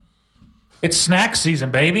It's snack season,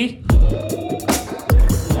 baby.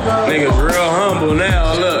 Niggas real humble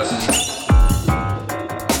now, look.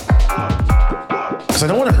 Because I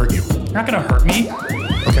don't want to hurt you. You're not gonna hurt me.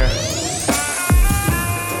 Okay.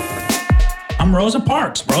 I'm Rosa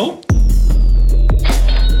Parks, bro.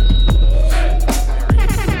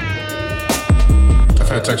 I've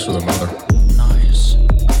had sex with a mother. Nice.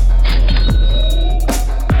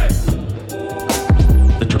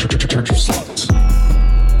 The Church of Sluts.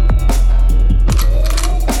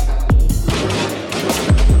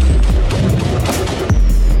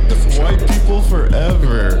 White people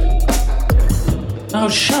forever. Oh,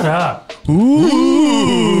 shut up. Ooh.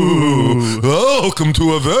 Welcome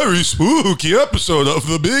to a very spooky episode of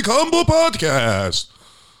the Big Humble Podcast.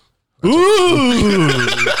 Ooh.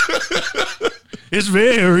 It's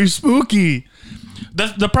very spooky.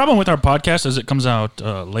 The problem with our podcast is it comes out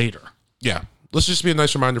later. Yeah. Let's just be a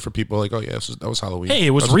nice reminder for people like, oh, yeah, that was Halloween. Hey,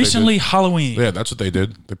 it was That's recently Halloween. Yeah, that's what they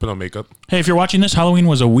did. They put on makeup. Hey, if you're watching this, Halloween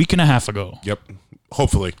was a week and a half ago. Yep.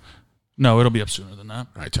 Hopefully. No, it'll be up sooner than that.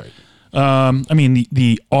 All right, tight. I mean,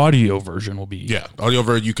 the audio version will be. Yeah, audio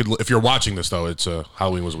version. You could, if you're watching this though, it's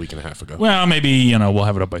Halloween was a week and a half ago. Well, maybe we'll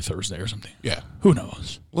have it up by Thursday or something. Yeah, who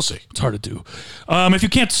knows? We'll see. It's hard to do. If you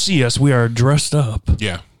can't see us, we are dressed up.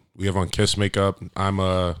 Yeah, we have on Kiss makeup. I'm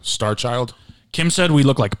a Star Child. Kim said we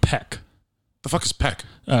look like Peck. The fuck is Peck?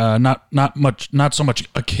 Not so much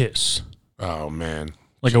a kiss. Oh man,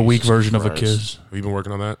 like Jesus a weak version Christ. Of a kiss. Have you been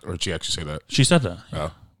working on that, or did she actually say that? She said that.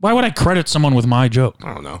 Oh, why would I credit someone with my joke?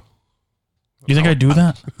 I don't know. You think I do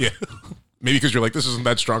that? Yeah. Maybe because you're like, this isn't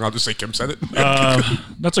that strong. I'll just say Kim said it.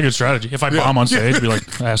 That's a good strategy. If I bomb on stage, be like,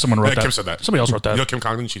 someone wrote that. Kim said that. Somebody else wrote that. You know Kim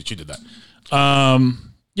Congdon? She did that.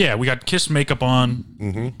 Yeah, we got Kiss makeup on.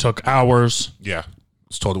 Mm-hmm. Took hours. Yeah. I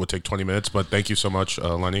was told it would take 20 minutes, but thank you so much,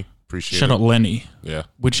 Lenny. Appreciate it. Shout out Lenny. Yeah.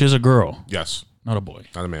 Which is a girl. Yes. Not a boy.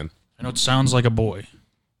 Not a man. I know it sounds like a boy.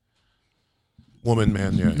 Woman,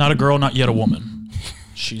 man, yeah. Not a girl, not yet a woman.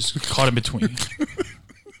 She's caught in between.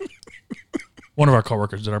 One of our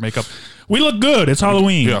coworkers did our makeup. We look good. It's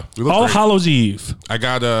Halloween. Yeah, we look All great. Hallows Eve. I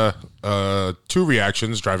got 2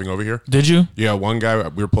 reactions driving over here. Did you? Yeah, one guy,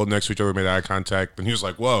 we were pulled next to each other, made eye contact, and he was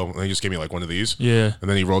like, whoa. And he just gave me like one of these. Yeah. And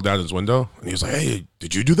then he rolled down his window, and he was like, hey,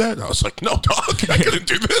 did you do that? And I was like, no, dog, I couldn't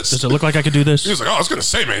do this. Does it look like I could do this? He was like, oh, I was going to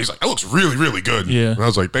say, man. He's like, that looks really, really good. Yeah. And I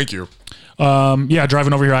was like, thank you. Yeah,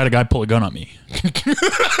 driving over here, I had a guy pull a gun on me.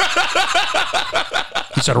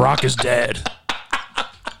 He said, Rock is dead.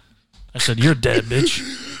 I said, you're dead, bitch.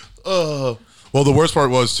 Well, the worst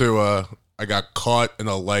part was, too, I got caught in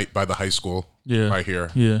a light by the high school right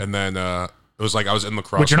here. Yeah. And then it was like I was in the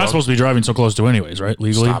crosswalk. But you're not supposed to be driving so close to anyways, right?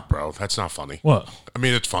 Legally? Stop, bro. That's not funny. What? I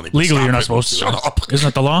mean, it's funny. But Legally, you're not supposed to. Shut up. Isn't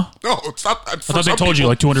that the law? No, it's not. I thought they told you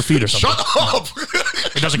like 200 feet or something. Shut up.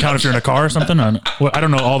 It doesn't count if you're in a car or something? I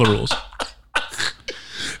don't know all the rules.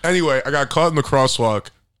 Anyway, I got caught in the crosswalk,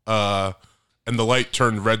 and the light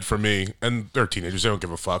turned red for me. And they're teenagers. They don't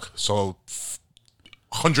give a fuck. So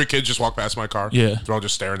 100 kids just walked past my car. Yeah. They're all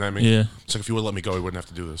just staring at me. Yeah. It's like, if you would let me go, we wouldn't have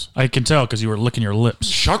to do this. I can tell because you were licking your lips.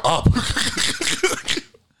 Shut up.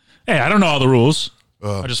 Hey, I don't know all the rules.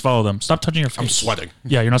 I just follow them. Stop touching your face. I'm sweating.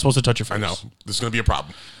 Yeah, you're not supposed to touch your face. I know. This is going to be a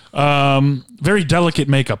problem. Very delicate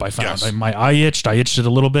makeup, I found. Yes. My eye itched. I itched it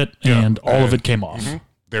a little bit, and all of it came off. Mm-hmm.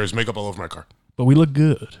 There's makeup all over my car. But we look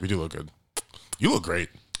good. We do look good. You look great.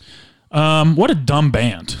 What a dumb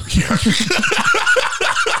band. Yeah.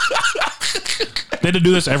 They had to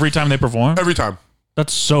do this every time they perform? Every time.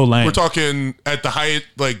 That's so lame. We're talking at the height,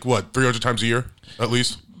 like, what, 300 times a year, at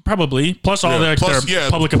least? Probably. Plus all their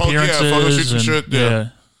public appearances. Yeah, photo shoots and shit. Yeah.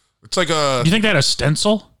 It's like a... Do you think they had a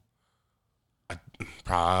stencil?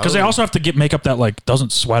 Probably. Because they also have to get makeup that, like,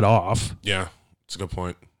 doesn't sweat off. Yeah. It's a good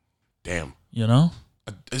point. Damn. You know?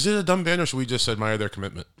 Is it a dumb band, or should we just admire their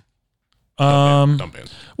commitment? Dumb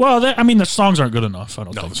band. Well, the songs aren't good enough, I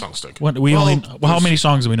don't think. No, the songs stink. How many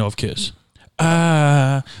songs do we know of Kiss?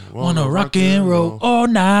 I wanna rock and roll all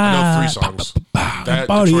night. I know 3 songs. That,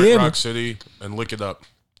 Detroit Rock City, and Lick It Up.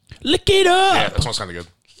 Lick It Up. Yeah, that song's kind of good.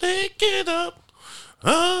 Lick It Up.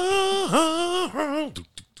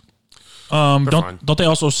 Don't they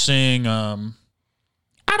also sing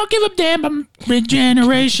I don't give a damn about my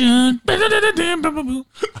generation. I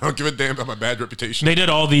don't give a damn about my bad reputation. They did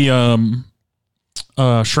all the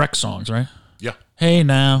Shrek songs, right? Yeah. Hey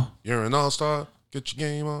now. You're an all-star. Get your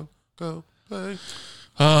game on. Go play.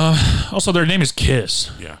 Also, their name is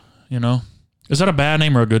Kiss. Yeah. You know? Is that a bad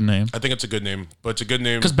name or a good name? I think it's a good name, but it's a good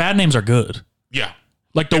name. Because bad names are good. Yeah.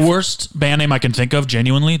 Like the worst band name I can think of,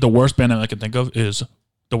 genuinely, the worst band name I can think of is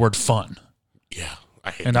the word Fun. Yeah.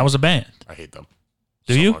 I hate And them. that was a band. I hate them.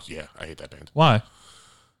 Do you? Much. Yeah, I hate that band. Why?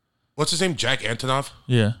 What's his name? Jack Antonoff?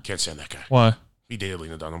 Yeah. Can't stand that guy. Why? He dated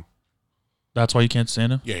Lena Dunham. That's why you can't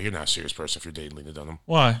stand him? Yeah, you're not a serious person if you're dating Lena Dunham.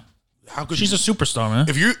 Why? How could She's a superstar, man.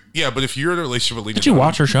 But if you're in a relationship with Lena Did you Dunham,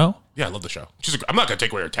 watch her show? Yeah, I love the show. I'm not gonna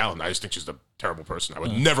take away her talent. I just think she's a terrible person. I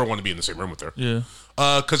would never want to be in the same room with her. Yeah.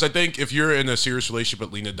 Because I think if you're in a serious relationship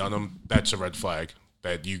with Lena Dunham, that's a red flag.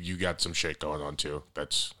 That you got some shit going on too.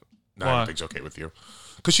 That's not everything's okay with you.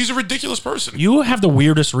 Because she's a ridiculous person. You have the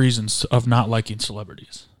weirdest reasons of not liking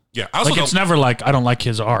celebrities. Yeah, I also it's never like I don't like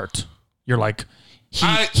his art. You're like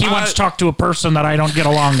he wants to talk to a person that I don't get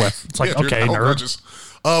along with. It's like okay, nerd.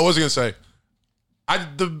 What was I gonna say?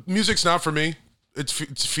 The music's not for me. It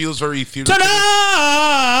feels very theater. Tonight,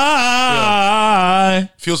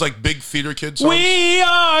 feels like big theater kid songs. We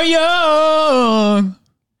are young,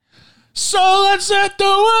 so let's set the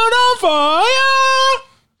world on fire.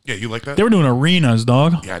 Yeah, you like that? They were doing arenas,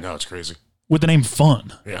 dog. Yeah, I know, it's crazy. With the name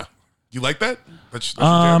Fun. Yeah, you like that? That's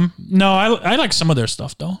no, I like some of their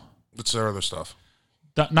stuff though. What's their other stuff?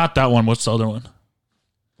 Not that one. What's the other one?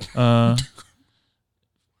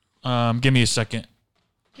 Give me a second.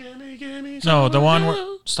 Give me. No, the one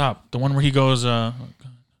where stop. The one where he goes.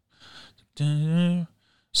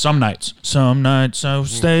 Some nights I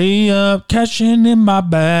stay up, cashing in my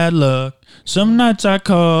bad luck. Some nights I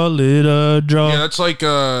call it a drug. Yeah, that's like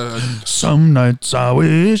some nights I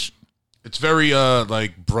wish. It's very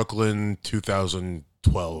like Brooklyn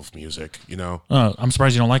 2012 music, you know. I'm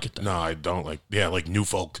surprised you don't like it then. No, I don't like. Yeah, like new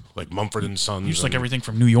folk, like Mumford and Sons. You just like everything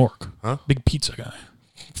from New York. Huh? Big pizza guy.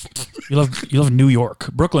 You love New York.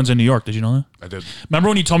 Brooklyn's in New York. Did you know that? I did. Remember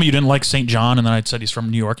when you told me you didn't like St. John, and then I said he's from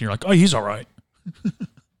New York, and you're like, oh, he's all right.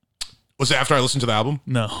 Was it after I listened to the album?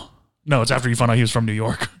 No, it's after you found out he was from New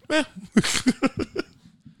York. Yeah.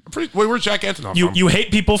 Where's Jack Antonoff from? You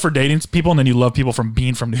hate people for dating people, and then you love people from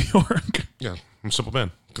being from New York. Yeah, I'm a simple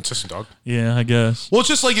man. Consistent dog. Yeah, I guess. Well, it's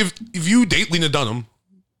just like if you date Lena Dunham,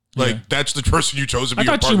 like that's the person you chose to be I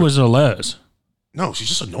your thought partner. she was a les. No, she's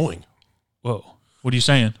just annoying. Whoa. What are you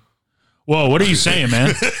saying? Whoa, what are you saying,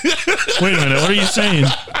 man? Wait a minute. What are you saying?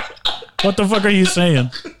 What the fuck are you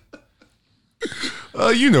saying?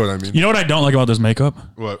 You know what I mean. You know what I don't like about this makeup?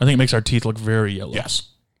 What? I think it makes our teeth look very yellow. Yes.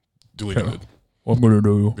 Duly noted. What I'm going to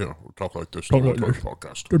do. Yeah, we'll talk like this. Talk like this.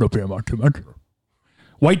 Podcast. Don't pay about too much.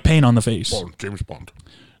 White paint on the face. Bond, James Bond.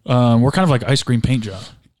 We're kind of like ice cream paint job.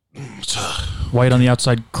 White on the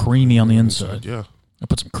outside, creamy on the inside. Yeah. I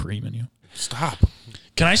put some cream in you. Stop.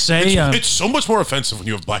 Can I say... It's so much more offensive when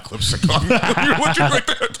you have black lipstick on. What you like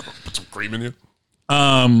that? Put some cream in you.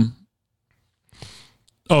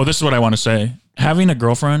 Oh, this is what I want to say. Having a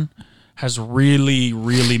girlfriend has really,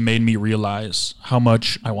 really made me realize how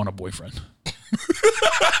much I want a boyfriend.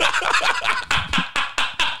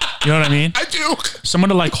 You know what I mean? I do. Someone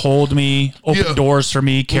to like hold me, open doors for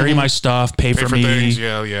me, carry my stuff, pay for me. Things.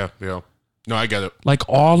 Yeah. No, I get it. Like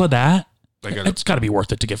all of that. I get it. It's got to be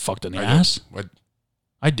worth it to get fucked in the ass. Do.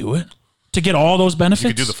 I'd do it. To get all those benefits. You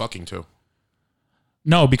could do the fucking too.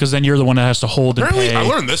 No, because then you're the one that has to hold and Apparently, pay. I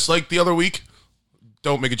learned this like the other week.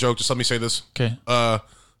 Don't make a joke. Just let me say this. Okay.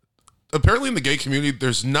 Apparently, in the gay community,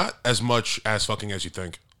 there's not as much ass fucking as you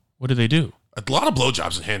think. What do they do? A lot of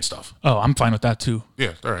blowjobs and hand stuff. Oh, I'm fine with that too.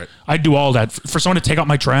 Yeah, all right. I'd do all that. For someone to take out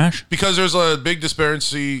my trash? Because there's a big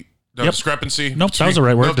discrepancy. Discrepancy. Nope, that was the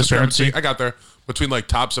right word. Discrepancy. I got there. Between like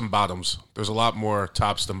tops and bottoms. There's a lot more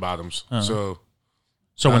tops than bottoms. So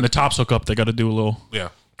when the tops hook up, they got to do a little... Yeah,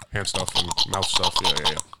 hand stuff and mouth stuff.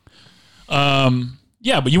 Yeah.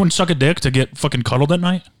 Yeah, but you wouldn't suck a dick to get fucking cuddled at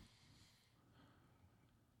night?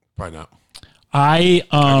 Probably not. I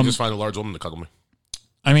can just find a large woman to cuddle me.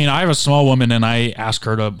 I mean, I have a small woman, and I ask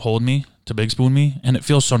her to hold me, to big spoon me, and it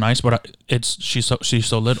feels so nice. But she's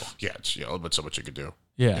so little. Yeah, but so much you could do.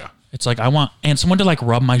 Yeah, it's like I want someone to like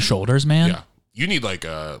rub my shoulders, man. Yeah, you need like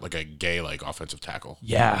a gay like offensive tackle.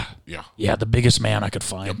 Yeah, yeah. The biggest man I could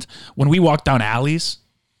find. When we walk down alleys,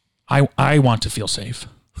 I want to feel safe.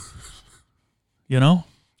 You know,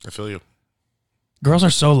 I feel you. Girls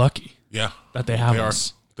are so lucky. Yeah, that they have they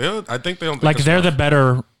us. I think they don't like they're the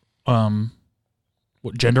better.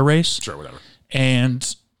 What gender race? Sure, whatever.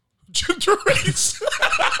 And gender race.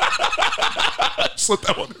 Slip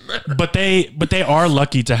that one in there. But they are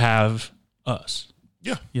lucky to have us.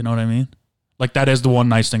 Yeah. You know what I mean? Like that is the one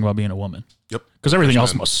nice thing about being a woman. Yep. Because everything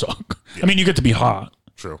else must suck. Yeah. I mean, you get to be hot.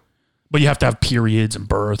 True. But you have to have periods and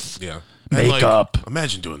birth. Yeah. Makeup. Like,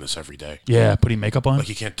 imagine doing this every day. Yeah, putting makeup on. Like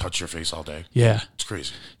you can't touch your face all day. Yeah. It's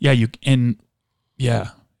crazy. Yeah, you're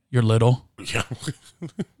little. Yeah.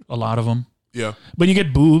 A lot of them. Yeah. But you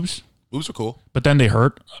get boobs. Boobs are cool. But then they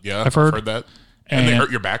hurt. Yeah, I've heard that. And they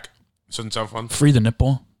hurt your back. This doesn't sound fun. Free the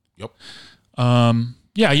nipple. Yep.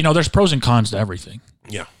 Yeah, there's pros and cons to everything.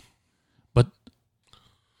 Yeah.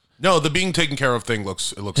 No, the being taken care of thing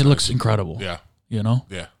looks looks incredible. Yeah. You know?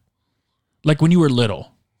 Yeah. Like when you were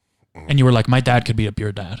little and you were like, my dad could be up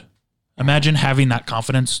your dad. Imagine having that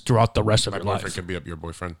confidence throughout the rest of your life. My boyfriend could be up your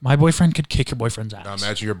boyfriend. My boyfriend could kick your boyfriend's ass. Now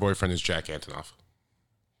imagine your boyfriend is Jack Antonoff.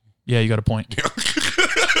 Yeah, you got a point. Yeah.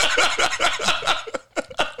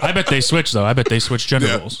 I bet they switch, though. I bet they switch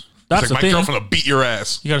gender roles. That's the thing. My girlfriend will beat your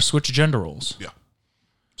ass. You got to switch gender roles. Yeah.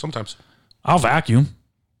 Sometimes. I'll vacuum.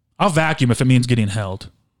 I'll vacuum if it means getting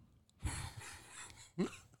held.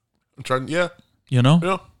 I'm trying, yeah. You know?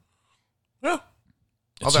 Yeah. Yeah.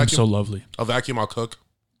 It seems so lovely. I'll vacuum, I'll cook,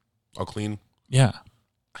 I'll clean. Yeah.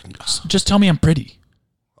 Just tell me I'm pretty.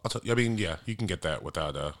 I mean, yeah, you can get that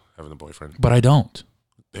without having a boyfriend. But I don't.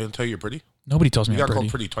 They didn't tell you you're pretty? Nobody tells me I'm pretty. You got called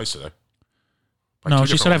pretty twice today. No,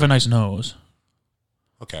 she said I have a nice nose.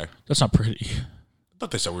 Okay. That's not pretty. I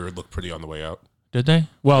thought they said we would look pretty on the way out. Did they?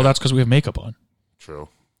 Well, that's because we have makeup on. True.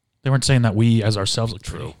 They weren't saying that we as ourselves look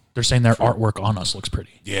pretty. They're saying their artwork on us looks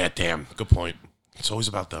pretty. Yeah, damn. Good point. It's always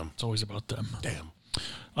about them. It's always about them.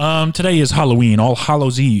 Damn. Today is Halloween, All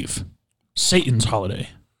Hallows Eve. Satan's holiday.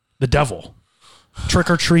 The devil. Trick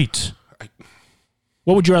or treat.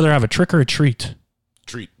 What would you rather have, a trick or a treat?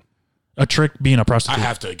 Treat. A trick being a prostitute. I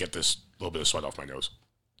have to get this little bit of sweat off my nose.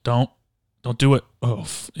 Don't do it. Oh,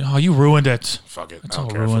 you ruined it. Fuck it. It's I don't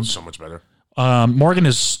all care. ruined. It feels so much better. Morgan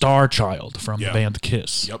is Star Child from the band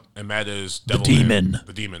Kiss. Yep. And Matt is the demon.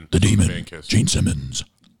 The demon. The demon. Band Kiss. Gene Simmons.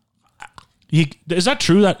 Is that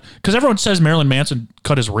true? That because everyone says Marilyn Manson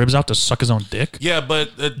cut his ribs out to suck his own dick. Yeah,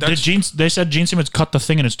 but they said Gene Simmons cut the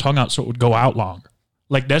thing in his tongue out so it would go out long,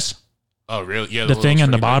 like this. Oh, really? Yeah. The thing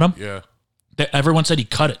on the bottom. Yeah. Everyone said he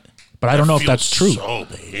cut it, but I don't know if that's true. So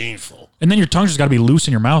painful. And then your tongue's just got to be loose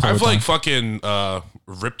in your mouth. I've like fucking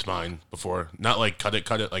ripped mine before. Not like cut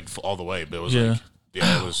it like all the way, but it was like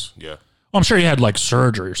it was Well, I'm sure you had like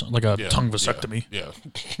surgery or something, like a tongue vasectomy. Yeah.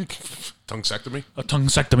 Tongue-sectomy? A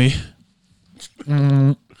tongue-sectomy.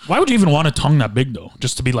 Why would you even want a tongue that big though?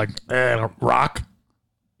 Just to be like rock?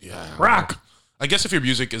 Yeah. Rock. I guess if your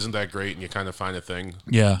music isn't that great and you kind of find a thing.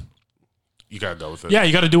 Yeah. You gotta go with it. Yeah,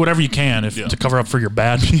 you got to do whatever you can to cover up for your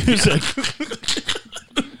bad music.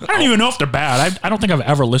 I don't even know if they're bad. I don't think I've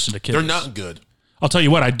ever listened to Kiss. They're not good. I'll tell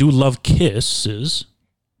you what, I do love kisses.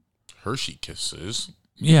 Hershey kisses.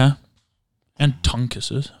 Yeah. And tongue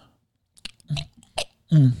kisses.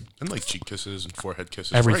 And like cheek kisses and forehead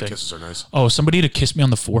kisses. Everything. Forehead kisses are nice. Oh, somebody to kiss me on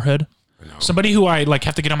the forehead? I know. Somebody who I like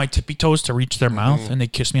have to get on my tippy toes to reach their mouth and they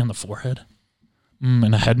kiss me on the forehead.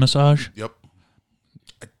 And a head massage. Yep.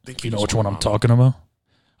 I think you know which one I'm talking about?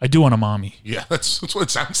 I do want a mommy. Yeah, that's what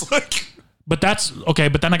it sounds like. But that's okay,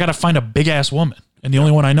 but then I gotta find a big ass woman. And the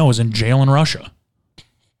only one I know is in jail in Russia.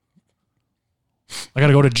 I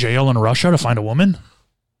gotta go to jail in Russia to find a woman?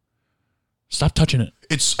 Stop touching it.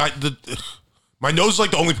 My nose is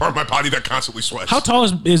like the only part of my body that constantly sweats. How tall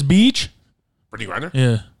is Beach? Brittany Griner?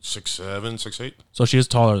 Yeah. 6'7", 6'8". So she is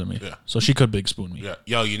taller than me. Yeah. So she could big spoon me. Yeah.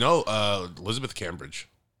 Yo, you know Elizabeth Cambridge.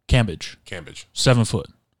 Cambridge. 7 foot.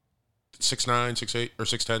 6'9", 6'8", or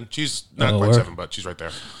 6'10". She's not quite 7, but she's right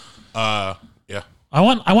there. Yeah. I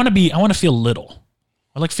want to feel little.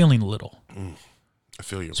 I like feeling little. I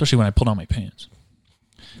feel you. Especially when I pull down my pants.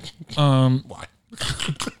 Why?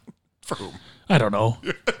 For whom? I don't know.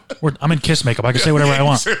 I'm in Kiss makeup. I can say whatever I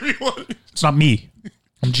want. It's not me.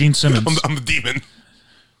 I'm Gene Simmons. I'm the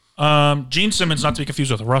demon. Gene Simmons, not to be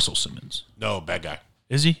confused with Russell Simmons. No, bad guy.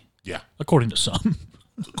 Is he? Yeah. According to some.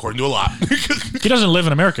 According to a lot. He doesn't live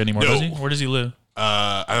in America anymore, No. does he? Where does he live?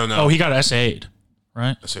 I don't know. Oh, he got SA'd,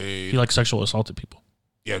 right? SA'd. He like sexual assaulted people.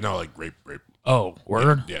 Yeah, no, like rape. Oh,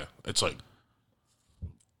 word? Yeah. It's like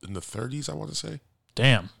in the 30s, I want to say.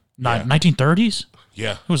 Damn. 1930s?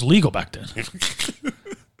 Yeah. It was legal back then.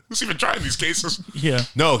 Who's even trying these cases? Yeah.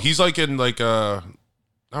 No, he's like in like not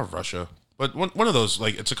Russia, but one of those,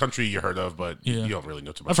 like, it's a country you heard of, but you don't really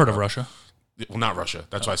know too much. I've heard of Russia. Well, not Russia.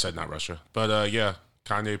 That's why I said not Russia. But yeah,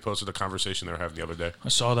 Kanye posted a conversation they were having the other day. I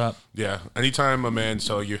saw that. Yeah. Anytime a man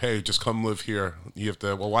tells you, hey, just come live here, you have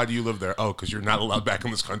to, well, why do you live there? Oh, because you're not allowed back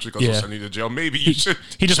in this country because they'll send you to jail. Maybe you should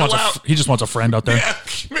He just wants a friend out there. Yeah,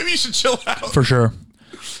 maybe you should chill out. For sure.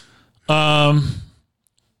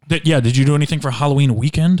 Did you do anything for Halloween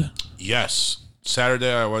weekend? Yes.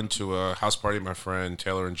 Saturday, I went to a house party at my friend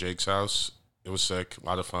Taylor and Jake's house. It was sick. A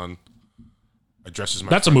lot of fun. I dressed as my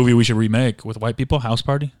That's friend. a movie we should remake with white people, House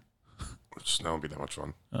Party. It's not going to be that much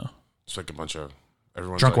fun. Oh. It's like a bunch of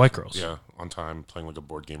everyone's drunk like, white girls. Yeah, on time, playing like a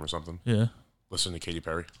board game or something. Yeah. Listening to Katy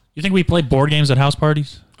Perry. You think we play board games at house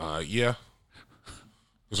parties? Yeah.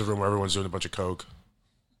 There's a room where everyone's doing a bunch of coke.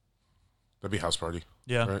 That'd be a house party.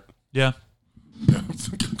 Yeah. Right? Yeah. Yeah.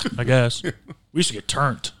 I guess. We used to get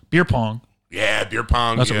turned. Beer pong. Yeah, beer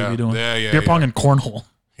pong. That's what we'd be doing. Yeah. Beer pong and cornhole.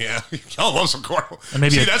 Yeah, I love some cornhole. And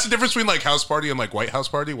maybe that's the difference between like house party and like White House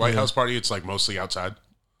party. White House party, it's like mostly outside.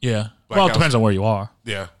 Yeah. Black Well, it house. depends on where you are.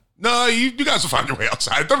 Yeah. No, you guys will find your way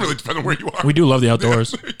outside. It doesn't really depend on where you are. We do love the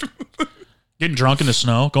outdoors. Getting drunk in the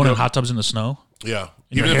snow, going in hot tubs in the snow. Yeah.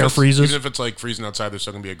 Your hair freezes. Even if it's like freezing outside, there's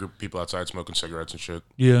still going to be a group of people outside smoking cigarettes and shit.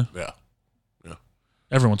 Yeah. Yeah.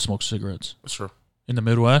 Everyone smokes cigarettes. That's true. In the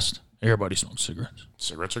Midwest, everybody smokes cigarettes.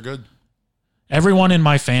 Cigarettes are good. Everyone in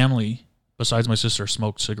my family, besides my sister,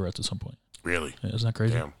 smoked cigarettes at some point. Really? Yeah, isn't that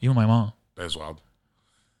crazy? Damn. Even my mom. That is wild.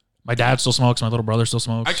 My dad still smokes. My little brother still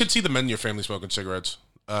smokes. I could see the men in your family smoking cigarettes.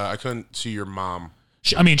 I couldn't see your mom.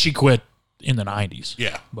 She quit in the 90s.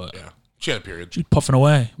 Yeah. But yeah. She had a period. she's puffing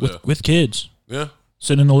away with kids. Yeah.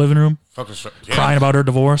 Sitting in the living room, Yeah. crying about her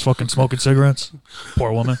divorce, fucking smoking cigarettes.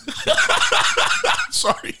 Poor woman.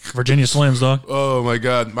 Sorry. Virginia Slims, dog. Oh, my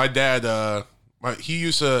God. My dad, he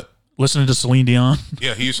used to... Listening to Celine Dion.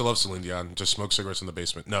 Yeah, he used to love Celine Dion. Just smoke cigarettes in the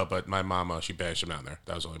basement. No, but my mom, she banished him out there.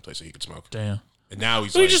 That was the only place that he could smoke. Damn. And now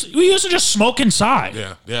he's We used to just smoke inside.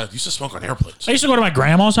 Yeah. He used to smoke on airplanes. I used to go to my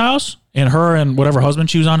grandma's house, and her and whatever husband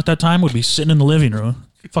she was on at that time would be sitting in the living room,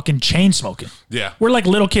 fucking chain smoking. Yeah. We're like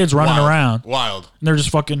little kids running around. Wild. And they're just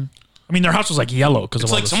fucking... I mean, their house was like yellow because of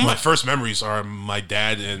It's all like the some smoke. of my first memories are my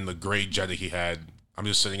dad and the gray Jetta he had. I'm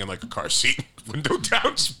just sitting in like a car seat, window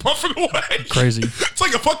down, just puffing away. Crazy. It's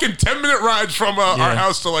like a fucking 10-minute ride from our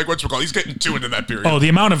house to like whatchamacallit. He's getting 2 into that period. Oh, the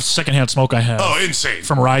amount of secondhand smoke I have Insane.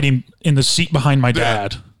 from riding in the seat behind my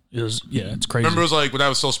dad is, it's crazy. Remember, it was like when I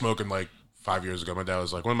was still smoking like 5 years ago, my dad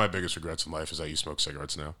was like, one of my biggest regrets in life is that you smoke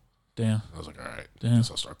cigarettes now. Damn. I was like, all right, Damn. I guess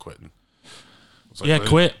I'll start quitting. I was like,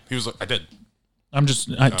 quit. He was like, I did. I'm just,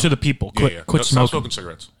 to the people, quit Stop smoking. smoking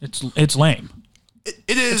cigarettes. It's lame.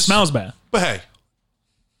 It is. It smells bad. But hey,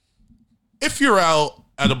 if you're out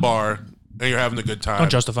at a bar and you're having a good time, Don't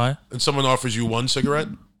justify it. and someone offers you one cigarette,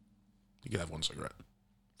 you can have one cigarette.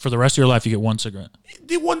 For the rest of your life, you get one cigarette.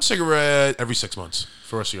 Do one cigarette every 6 months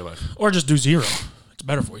for the rest of your life. Or just do 0. It's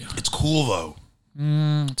better for you. It's cool though.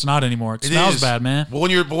 It's not anymore. It smells is. bad, man. But when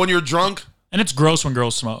you're drunk, And it's gross when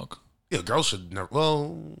girls smoke. yeah, girls should never.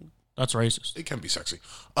 Well, That's racist. it can be sexy.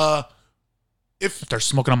 If they're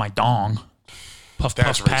smoking on my dong, puff,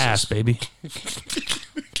 That's puff, pass, racist. baby.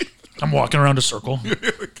 I'm walking around a circle.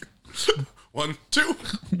 1, 2,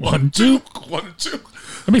 1, 2. 1, 2.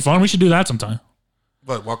 That'd be fun. We should do that sometime.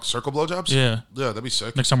 But walk circle blowjobs? Yeah. Yeah, that'd be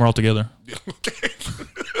sick. Next time we're all together. Yeah, okay.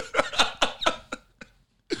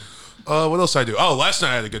 What else did I do? Oh, last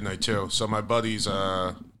night I had a good night too. So my buddies,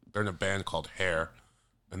 they're in a band called Hair,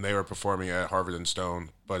 and they were performing at Harvard and Stone,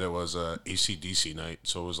 but it was a AC/DC night,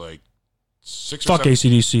 so it was like 6 or Fuck 7.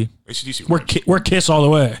 AC/DC. AC/DC. We're Kiss all the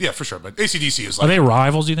way. Yeah, for sure. But AC/DC is Are like, they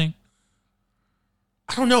rivals, you think?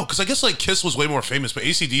 I don't know, because I guess like Kiss was way more famous, but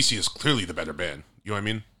AC/DC is clearly the better band. You know what I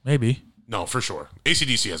mean? Maybe. No, for sure.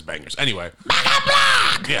 AC/DC has bangers. Anyway.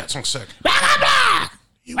 Yeah, it sounds sick.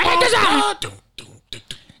 You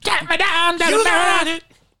Get me down, down.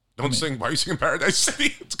 Don't sing. Why are you singing Paradise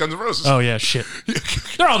City? It's Guns N' Roses. Oh, yeah, shit.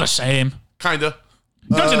 They're all the same. Kinda.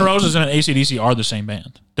 Guns N' Roses and AC/DC are the same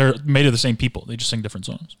band. They're made of the same people. They just sing different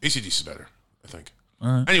songs. AC/DC is better, I think.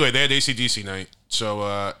 All right. Anyway, they had AC/DC night.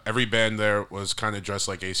 So every band there was kind of dressed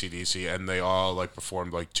like AC/DC, and they all like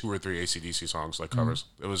performed like 2 or 3 AC/DC songs, like covers.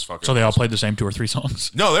 It was fucking So they all awesome. played the same 2 or 3 songs.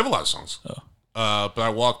 No, they have a lot of songs. Oh. But I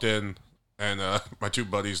walked in, and my 2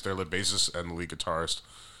 buddies, they're the bassist and the lead guitarist.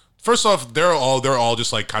 First off, they're all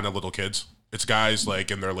just like kind of little kids. It's guys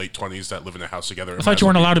like in their late 20s that live in a house together. I thought you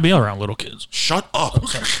weren't allowed to be around little kids. Shut up.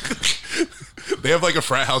 They have like a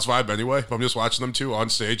frat house vibe anyway. I'm just watching them 2 on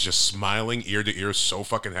stage, just smiling ear to ear, so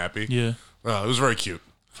fucking happy. Yeah. It was very cute.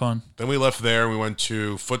 Fun. Then we left there and we went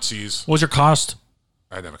to Footsie's. What was your cost?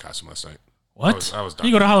 I didn't have a costume last night. What? I was done.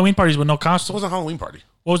 You go to Halloween parties with no It costume? wasn't a Halloween party.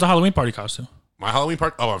 What was the Halloween party costume? My Halloween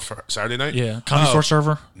party? Oh, on Saturday night? Yeah. Comedy store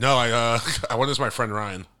server? No, I went as my friend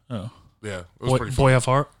Ryan. Oh. Yeah, it was pretty fun. Boy have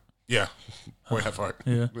heart? Yeah. Boy have heart.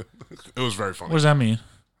 Yeah. It was very funny. What does that mean?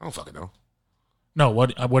 I don't fucking know. No,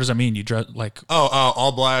 what does that mean? You dress like...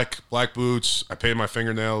 All black boots. I painted my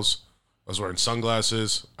fingernails. I was wearing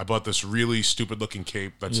sunglasses. I bought this really stupid looking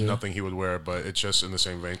cape that's nothing he would wear, but it's just in the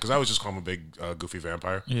same vein. Because I was just calling him a big goofy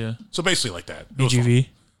vampire. Yeah. So basically like that. It was fun. BGV?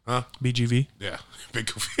 Huh? BGV? Yeah. Big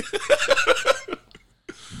goofy.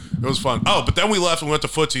 It was fun. Oh, but then we left and went to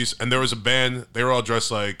Footsie's, and there was a band. They were all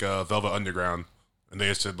dressed like Velvet Underground, and they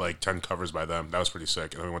just did like 10 covers by them. That was pretty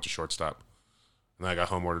sick. And then we went to Shortstop. And then I got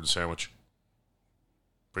home, ordered a sandwich.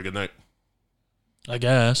 Pretty good night. I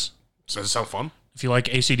guess. Does that sound fun? If you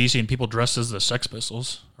like AC/DC and people dressed as the Sex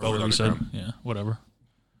Pistols. Or Velvet whatever you said. Underground. Yeah, whatever.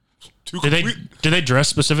 Too Did complete. they dress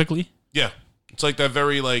specifically? Yeah. It's like that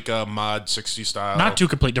very like mod 60 style. Not two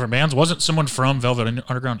complete different bands. Wasn't someone from Velvet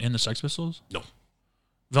Underground in the Sex Pistols? No.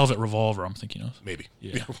 Velvet Revolver, I'm thinking of. Maybe.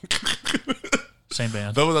 Yeah. Same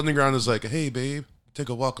band. Velvet Underground is like, hey, babe, take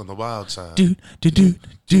a walk on the wild side. Dude.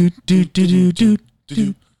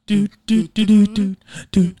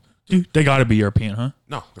 They got to be European, huh?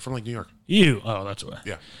 No, they're from like New York. Oh, that's why.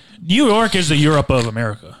 Yeah. New York is the Europe of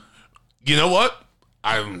America. You know what?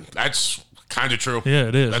 That's kind of true. Yeah,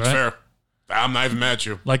 it is. That's right? fair. I'm not even mad at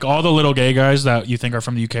you. Like all the little gay guys that you think are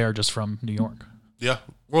from the UK are just from New York. Yeah.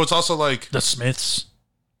 Well, it's also like The Smiths.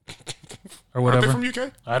 Or Aren't whatever. they from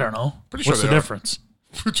UK? I don't know. Pretty sure What's they the are. difference?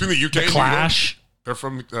 Between the UK The and Clash. New York. They're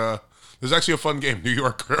from. There's actually a fun game, New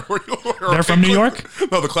York. They're from New York?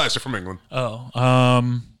 No, the Clash are from England. Oh.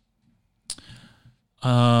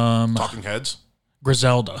 Talking Heads.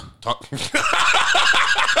 Griselda.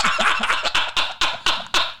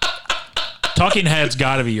 Talking Heads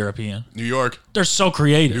got to be European. New York. They're so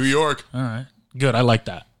creative. New York. All right. Good. I like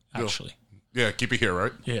that, actually. Yeah, keep it here,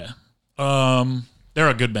 right? Yeah. They're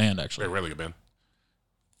a good band, actually. They're a really good band.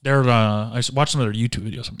 They're I watch some of their YouTube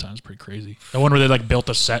videos sometimes. Pretty crazy. The one where they like built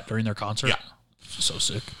a set during their concert. Yeah. So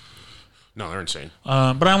sick. No, they're insane.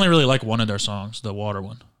 But I only really like one of their songs, the water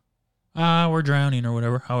one. We're drowning or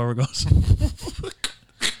whatever, however it goes.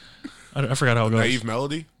 I forgot how it goes. Naive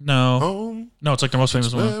Melody. No. Home. No, it's like their most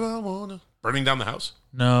famous one. Where I wanna. Burning Down the House.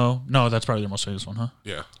 No, that's probably their most famous one, huh?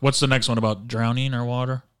 Yeah. What's the next one about drowning or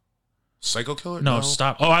water? Psycho Killer. No,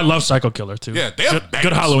 stop. Oh, I love Psycho Killer too. Yeah, they have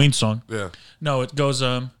good Halloween song. Yeah. No, it goes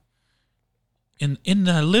in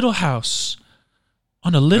the little house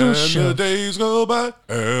on a little and show. the days go by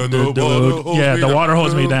and the water holds me the water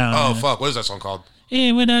holds me down. Oh yeah. fuck, what is that song called?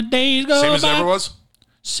 And when the days go Same as it by, ever was.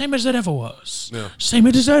 same as it ever was. Yeah. Same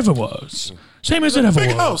as it ever was. Same as it ever Big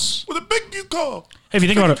was. house with a big you call. Hey, if you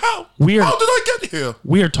think about it, How? weird. How did I get here?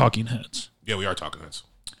 Weird Talking Heads. Yeah, we are talking this.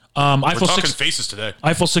 Eiffel We're talking 6, faces today.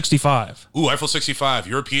 Eiffel 65. Ooh, Eiffel 65,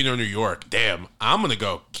 European or New York. Damn, I'm gonna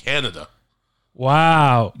go Canada.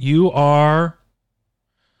 Wow, you are.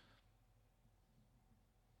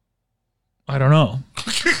 I don't know.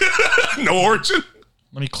 No origin.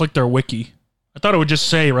 Let me click their wiki. I thought it would just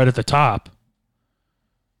say right at the top.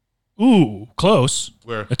 Ooh, close.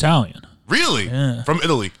 Where? Italian. Really? Yeah. From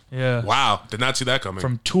Italy. Yeah. Wow, did not see that coming.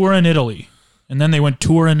 From tour in Italy. And then they went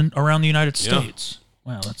touring around the United Yeah. States.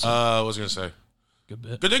 Wow, that's what was I gonna say? good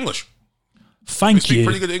bit. Good English. Thank They speak you.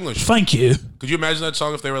 pretty good English. Thank you. Could you imagine that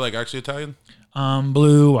song if they were like actually Italian? I'm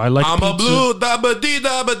blue. I like I'm pizza. a blue da ba dee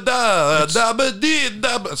da ba da da ba dee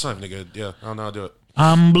da ba. That's not even good. Yeah, I don't know how to do it.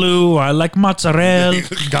 I'm blue. I like mozzarella.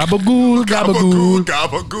 Gabagool, gabagool.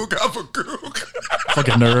 Gabagool, gabagool.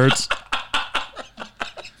 Fucking nerds.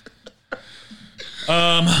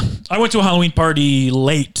 I went to a Halloween party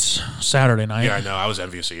late Saturday night. Yeah, I know. I was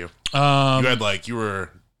envious of you. You had like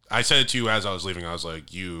I said it to you as I was leaving. I was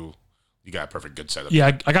like, you got a perfect good setup.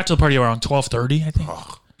 Yeah, I got to the party around 12:30, I think.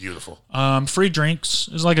 Oh, beautiful. Free drinks.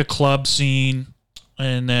 It was like a club scene.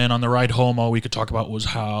 And then on the ride home, all we could talk about was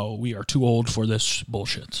how we are too old for this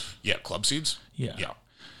bullshit. Yeah, club seeds. Yeah. Yeah.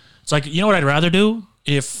 It's like, you know what I'd rather do?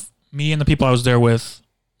 If me and the people I was there with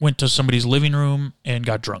went to somebody's living room and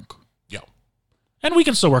got drunk. Yeah. And we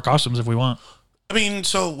can still wear costumes if we want. I mean,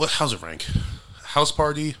 so how's it rank? House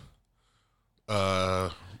party.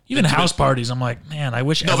 Even house parties, I'm like, man, I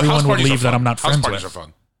wish No, but everyone house would parties are leave that fun. I'm not House friends parties with. are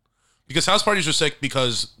fun. Because house parties are sick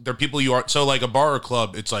because they're people you aren't. So like a bar or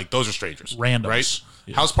club, it's like those are strangers, Randoms. right?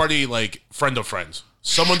 Yeah. House party, like friend of friends,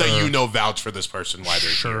 someone that you know vouch for this person why they're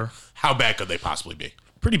here. How bad could they possibly be?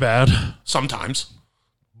 Pretty bad. Sometimes,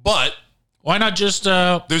 but Why not just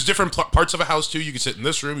there's different parts of a house too. You can sit in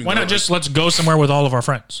this room. You can why go not to, just let's go somewhere with all of our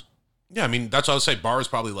friends? Yeah, I mean that's what I would say. Bar is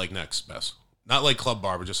probably like next best. Not like club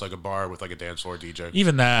bar, but just like a bar with like a dance floor DJ.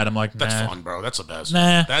 Even that, I'm like, That's nah. fun, bro. That's the best.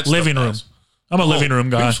 Nah, That's living the room. best. I'm a living room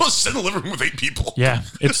guy. You're supposed to sit in the living room with 8 people. Yeah,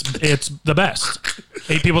 it's the best.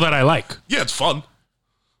 8 people that I like. Yeah, it's fun.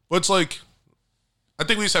 But it's like, I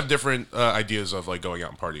think we just have different ideas of like going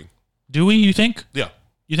out and partying. Do we, you think? Yeah.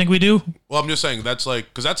 You think we do? Well, I'm just saying that's like,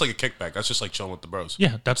 because that's like a kickback. That's just like chilling with the bros.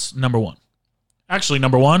 Yeah, that's number one. Actually,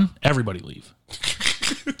 number one, everybody leave.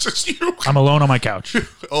 It's just you. I'm alone on my couch.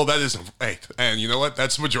 Oh, that is, hey, and you know what?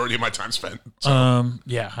 That's the majority of my time spent. So,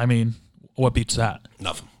 Yeah, I mean, what beats that?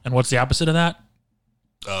 nothing. And what's the opposite of that?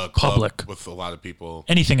 Club Public. with a lot of people.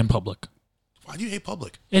 Anything in public. Why do you hate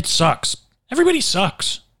public? It sucks. Everybody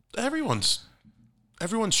sucks. Everyone's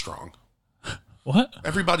strong. What?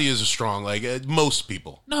 Everybody is strong. Like most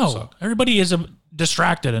people. No, suck. everybody is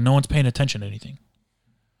distracted and no one's paying attention to anything.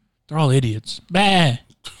 They're all idiots. Bah.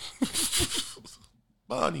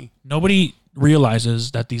 Bonnie. Nobody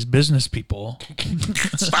realizes that these business people.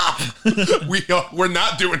 Stop. We're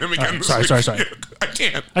not doing him again. Right, sorry. I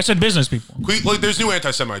can't. I said business people. Look, there's new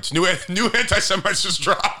anti-Semites. New anti-Semites just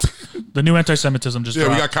dropped. The new anti-Semitism just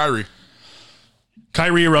dropped. We got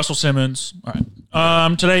Kyrie, Russell Simmons. All right.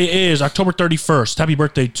 Today is October 31st. Happy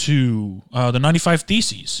birthday to the 95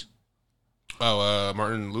 Theses. Oh,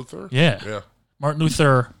 Martin Luther? Yeah. Martin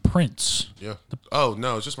Luther Prince. Yeah. Oh,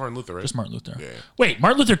 no, it's just Martin Luther, right? Just Martin Luther. Yeah. Wait,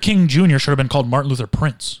 Martin Luther King Jr. should have been called Martin Luther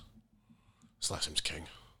Prince. His last name's King.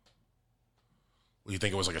 Well, you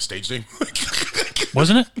think it was like a stage name?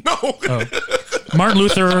 Wasn't it? No. Oh. Martin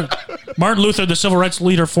Luther, the civil rights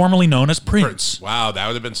leader formerly known as Prince. Wow, that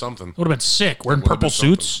would have been something. Would have been sick. Wearing purple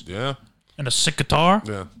suits. Yeah. And a sick guitar.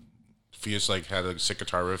 Yeah. If he just like had a sick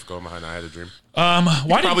guitar riff going behind I Had a Dream.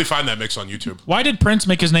 Probably find that mix on YouTube. Why did Prince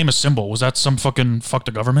make his name a symbol? Was that some fucking fuck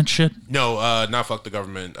the government shit? No, not fuck the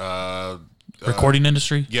government. Recording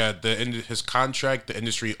industry? Yeah, his contract, the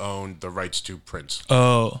industry owned the rights to Prince.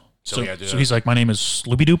 Oh. So he's like, my name is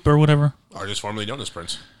Slooby Doop or whatever? Artist formerly known as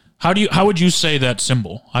Prince. How would you say that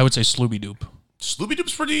symbol? I would say Slooby Doop. Slooby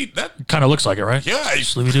Doop's pretty... That kind of looks like it, right? Yeah.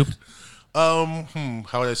 Slooby Doop.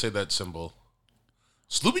 How would I say that symbol?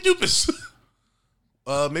 Slooby Doop is...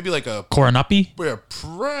 maybe like a... Coronapi? Yeah,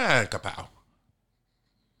 Prakapow.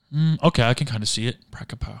 Okay, I can kind of see it.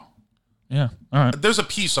 Prakapow. Yeah, all right. There's a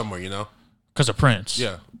P somewhere, you know? Because of Prince.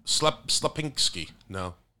 Yeah. Slapinski.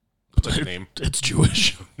 No. It's like a name. It's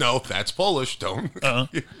Jewish. No, that's Polish. Don't.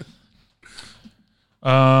 You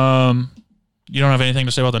don't have anything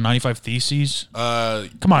to say about the 95 Theses?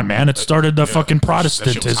 Come on, man. It started the fucking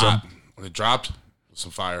Protestantism. When it dropped,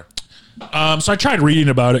 some fire. So I tried reading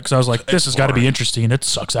about it because I was like, this has got to be interesting. It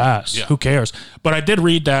sucks ass. Yeah. Who cares? But I did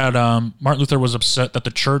read that Martin Luther was upset that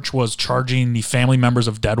the church was charging the family members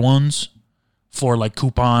of dead ones for like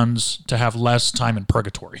coupons to have less time in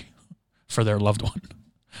purgatory for their loved one.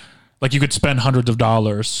 Like you could spend hundreds of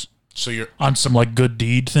dollars on some like good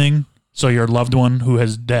deed thing. So your loved one who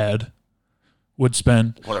has dead would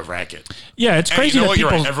spend. What a racket. Yeah, it's crazy that people...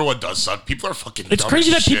 Right. Everyone does suck. People are fucking It's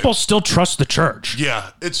crazy that people still trust the church.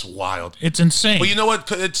 Yeah, it's wild. It's insane. But you know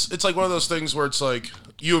what? It's like one of those things where it's like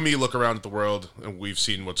you and me look around at the world and we've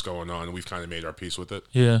seen what's going on and we've kind of made our peace with it.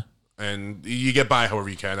 Yeah. And you get by however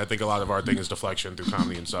you can. I think a lot of our thing is deflection through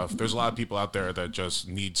comedy and stuff. There's a lot of people out there that just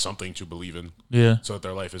need something to believe in. Yeah. So that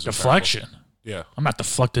their life is deflection. Impeccable. Yeah. I'm not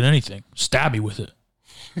deflecting anything. Stab me with it.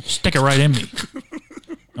 Stick it right in me.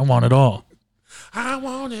 I want it all. I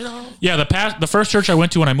want it all. Yeah, the first church I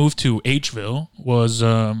went to when I moved to Hville was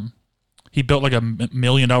he built like $1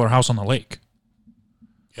 million house on the lake.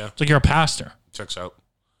 Yeah. It's like you're a pastor. Checks out.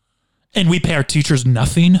 And we pay our teachers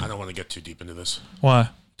nothing. I don't want to get too deep into this. Why?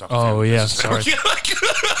 Oh, yeah, sorry.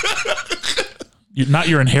 Not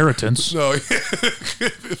your inheritance. No,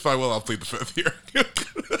 if I will, I'll plead the fifth here.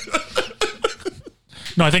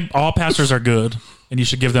 No, I think all pastors are good, and you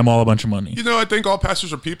should give them all a bunch of money. You know, I think all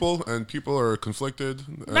pastors are people, and people are conflicted.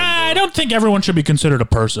 And, I don't think everyone should be considered a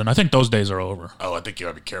person. I think those days are over. Oh, I think you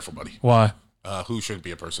gotta be careful, buddy. Why? Who shouldn't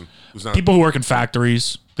be a person? Who's not? People who work in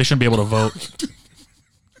factories, they shouldn't be able to vote.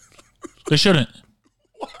 They shouldn't.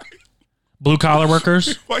 Why? Blue collar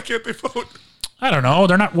workers. Why can't they vote? I don't know.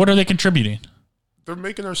 They're not. What are they contributing? They're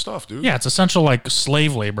making our stuff, dude. Yeah, it's essential like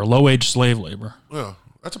slave labor, low wage slave labor. Yeah,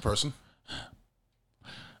 that's a person.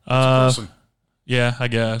 That's a person. Yeah, I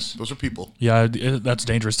guess. Those are people. Yeah, that's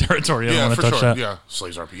dangerous territory. I don't want to touch that. Yeah,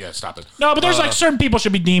 slaves are. Yeah, stop it. No, but there's like certain people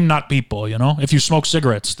should be deemed not people. You know, if you smoke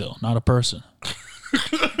cigarettes, still not a person.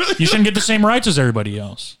 You shouldn't get the same rights as everybody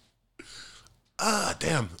else.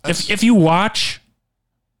 Damn. If you watch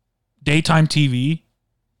daytime TV,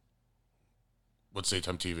 what's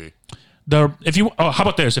daytime TV? How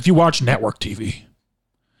about this? If you watch network TV,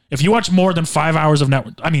 if you watch more than 5 hours of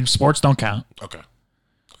network, I mean, sports don't count. Okay.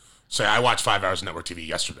 Say I watched 5 hours of network TV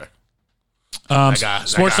yesterday.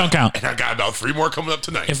 Sports don't count. And I got about 3 more coming up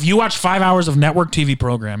tonight. If you watch 5 hours of network TV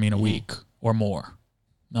programming a week or more,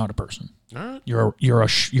 not a person. All right. You're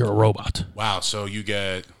a robot. Wow. So you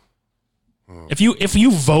get. If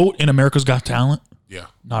you vote in America's Got Talent, yeah,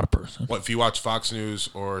 not a person. What if you watch Fox News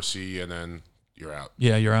or CNN? You're out.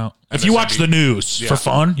 Yeah, you're out. If you watch the news for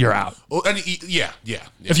fun, you're out. Oh, and yeah.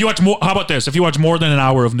 If you watch more, how about this? If you watch more than an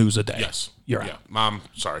hour of news a day, yes, you're out. Mom,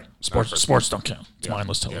 sorry. Sports don't count. It's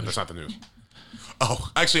mindless television. Yeah, that's not the news.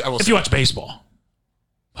 Oh, actually, I will. If you watch baseball,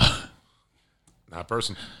 not a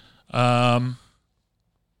person. I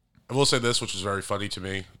will say this, which is very funny to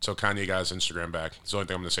me. So Kanye got his Instagram back. It's the only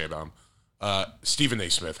thing I'm going to say about him. Stephen A.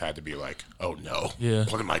 Smith had to be like, "Oh no,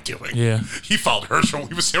 what am I doing?" Yeah, he followed Herschel.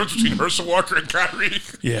 He was sandwiched between Herschel Walker and Kyrie.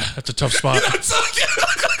 Yeah, that's a tough spot.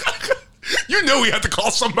 You know we had to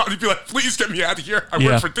call somebody and be like, please get me out of here. I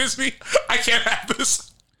work for Disney. I can't have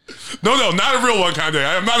this. No, not a real one, Kanye.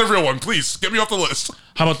 I am not a real one. Please, get me off the list.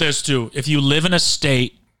 How about this, too? If you live in a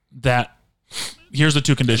state that... Here's the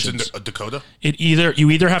two conditions. It's in Dakota?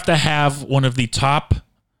 You either have to have one of the top,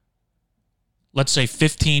 let's say,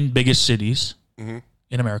 15 biggest cities in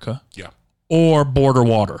America. Yeah. Or border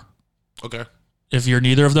water. Okay. If you're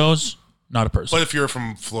neither of those, not a person. But if you're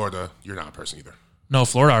from Florida, you're not a person either. No,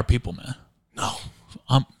 Florida are people, man. No.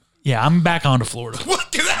 I'm back on to Florida.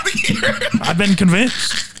 What? Get out of here. I've been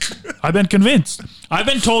convinced. I've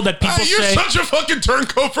been told that people you're say... You're such a fucking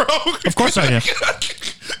turncoat, bro. Of course I am.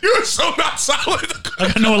 You're so not solid. I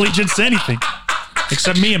got no allegiance to anything.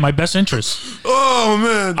 Except me and my best interests. Oh,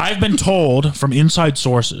 man. I've been told from inside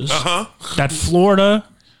sources that Florida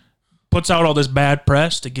puts out all this bad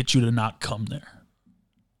press to get you to not come there.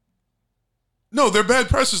 No, their bad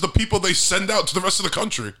press is the people they send out to the rest of the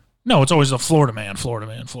country. No, it's always a Florida man.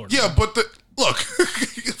 Yeah, but look,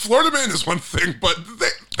 Florida man is one thing, but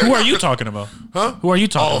who are you talking about? Huh? Who are you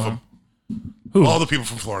talking about? All of them. Who? All the people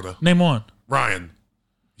from Florida. Name one. Ryan.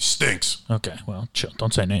 He stinks. Okay, well, chill.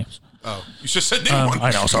 Don't say names. Oh, you just said name one.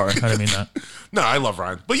 I know, sorry. I didn't mean that. No, I love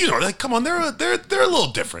Ryan. But, like, come on, they're a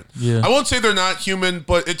little different. Yeah. I won't say they're not human,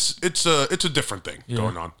 but it's a different thing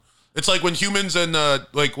going on. It's like when humans and,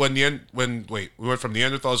 we went from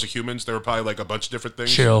Neanderthals to humans, there were probably, like, a bunch of different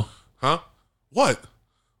things. Chill. Huh? What?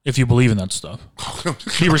 If you believe in that stuff.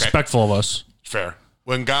 Be respectful of us. Fair.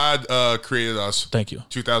 When God created us. Thank you.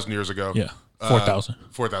 2,000 years ago. Yeah. 4,000.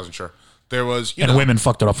 4,000, sure. There was, and women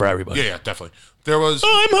fucked it up for everybody. Yeah, definitely. There was...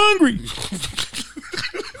 I'm hungry.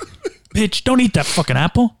 Bitch, don't eat that fucking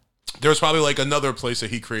apple. There was probably like another place that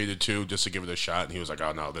he created too, just to give it a shot. And he was like,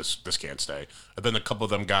 oh no, this can't stay. And then a couple of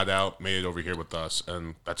them got out, made it over here with us.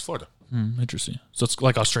 And that's Florida. Interesting. So it's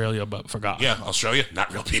like Australia, but for God. Yeah, Australia,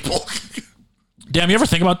 not real people. Damn, you ever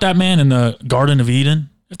think about that, man, in the Garden of Eden?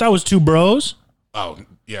 If that was two bros... Oh,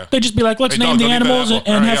 yeah. They'd just be like, let's name the animals and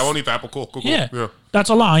have... Yeah, I won't eat the apple. Cool. Yeah. That's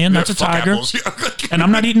a lion. That's a tiger. And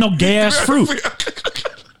I'm not eating no gay-ass fruit.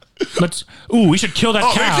 We should kill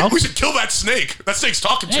that cow. We should kill that snake. That snake's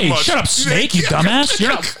talking too Hey, much. shut up, snake, you dumbass.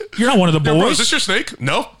 You're not one of the boys. Bro, is this your snake?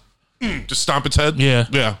 No. Just stomp its head? Yeah.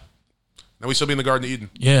 Yeah. Now we still be in the Garden of Eden.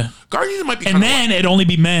 Yeah. Garden of Eden might be And then it'd only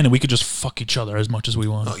be men and we could just fuck each other as much as we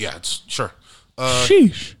want. Oh, yeah, it's sure.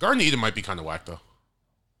 Sheesh. Garden of Eden might be kind of whack, though.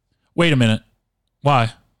 Wait a minute.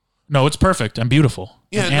 Why? No, it's perfect and beautiful.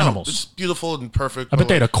 Yeah, and animals. It's beautiful and perfect. I bet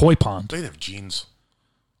they had a koi pond. They didn't have jeans.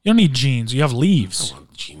 You don't need jeans. You have leaves. I don't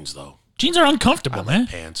want jeans, though. Jeans are uncomfortable, man.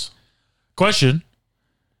 Pants. Question.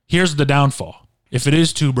 Here's the downfall. If it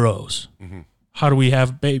is two bros, how do we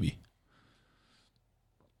have a baby?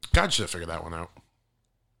 God should have figured that one out.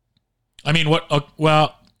 I mean,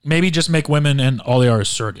 well, maybe just make women and all they are is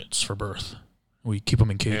surrogates for birth. We keep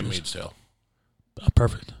them in cages. Handmaid's Tale.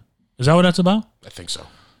 Perfect. Is that what that's about? I think so.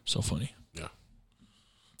 So funny. Yeah.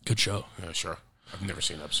 Good show. Yeah, sure. I've never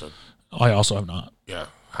seen an episode. I also have not. Yeah.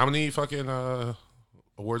 How many fucking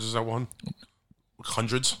awards has that won?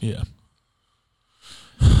 Hundreds? Yeah.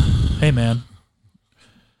 Hey, man.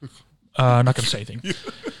 Not going to say anything.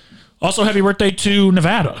 Also, happy birthday to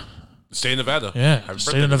Nevada. Stay in Nevada. Yeah.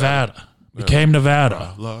 Stay in Nevada. Became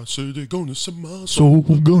Nevada. So I'm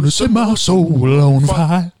gonna set my soul on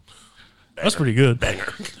fire. That's pretty good.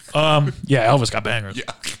 Banger. Yeah, Elvis got bangers.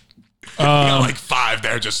 Yeah. You got like 5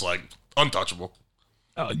 there, just like untouchable.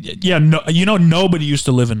 Yeah, no, nobody used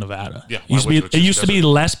to live in Nevada. Yeah, it used to be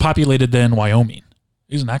less populated than Wyoming.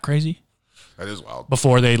 Isn't that crazy? That is wild.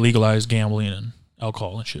 Before they legalized gambling and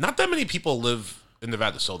alcohol and shit. Not that many people live in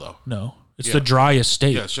Nevada still, though. No, it's the driest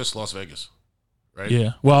state. Yeah, it's just Las Vegas, right?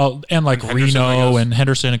 Yeah, well, and like Reno and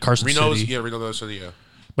Henderson and Carson City. Yeah, Reno City, yeah.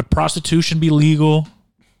 But prostitution be legal,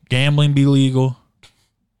 gambling be legal.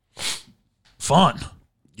 Fun.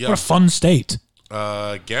 Yeah. What a fun state.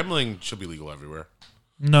 Gambling should be legal everywhere.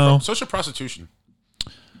 No. So should prostitution.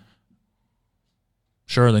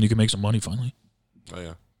 Sure, then you can make some money finally. Oh,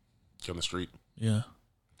 yeah. Get on the street. Yeah.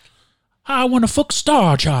 I want to fuck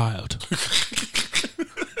Star Child.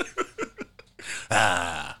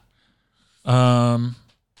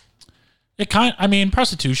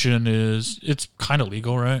 Prostitution it's kind of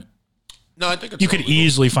legal, right? No, I think it's you could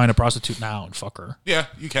easily find a prostitute now and fuck her. Yeah,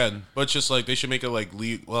 you can, but it's just like they should make it like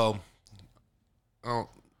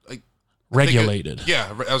regulated.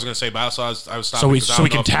 I was gonna say, but I was stopping. So we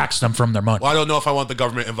can tax them from their money. Well, I don't know if I want the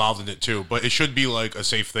government involved in it too, but it should be like a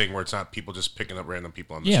safe thing where it's not people just picking up random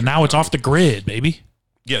people on the street. Now it's off the grid, baby.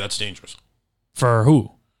 Yeah, that's dangerous. For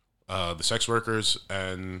who? The sex workers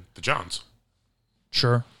and the Johns.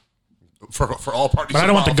 Sure. For all parties. But I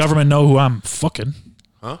don't want the government to know who I'm fucking.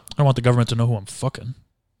 Huh? I don't want the government to know who I'm fucking.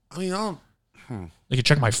 I mean, I don't. They can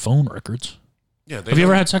check my phone records. Yeah. Have you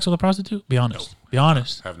ever had sex with a prostitute? Be honest. No. Be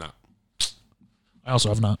honest. Have not. I also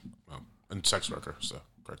have not. Oh. And sex worker is the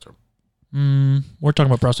correct term. We're talking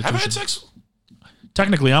about prostitution. Have I had sex?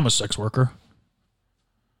 Technically, I'm a sex worker.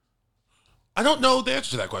 I don't know the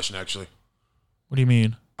answer to that question, actually. What do you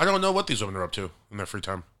mean? I don't know what these women are up to in their free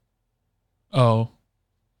time. Oh.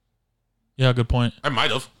 Yeah, good point. I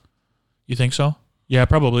might have. You think so? Yeah,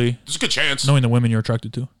 probably. There's a good chance. Knowing the women you're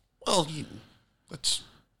attracted to. Well, that's...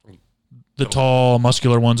 The tall,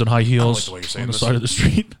 muscular ones in high heels the way you're saying on the this. side of the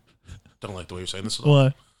street. Don't like the way you're saying this at all.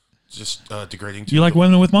 Why? It's just degrading to You like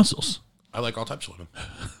women with muscles. I like all types of women.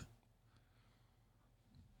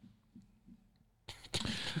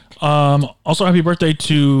 Also, happy birthday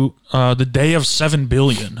to the day of 7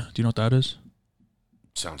 billion. Do you know what that is?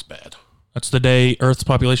 Sounds bad. That's the day Earth's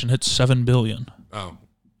population hits 7 billion. Oh.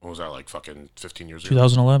 What was that, like fucking 15 years ago?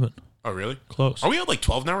 2011. Oh, really? Close. Are we at like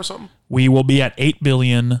 12 now or something? We will be at 8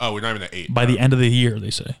 billion Oh, we're not even at 8. by the end of the year, they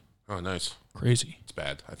say. Oh, nice. Crazy. It's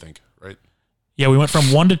bad, I think, right? Yeah, we went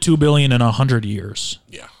from 1 to 2 billion in 100 years.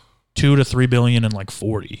 Yeah. 2 to 3 billion in like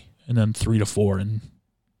 40. And then 3 to 4 in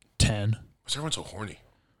 10. Why's everyone so horny?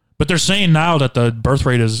 But they're saying now that the birth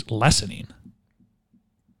rate is lessening.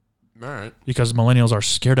 All right. Because millennials are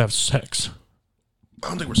scared to have sex. I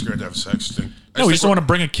don't think we're scared to have sex. No, we just don't want to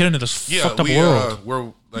bring a kid into this fucked up world.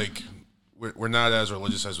 We're like, we're not as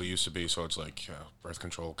religious as we used to be, so it's like birth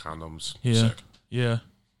control, condoms, Yeah. sick. Yeah.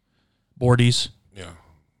 Boardies. Yeah.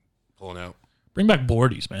 Pulling out. Bring back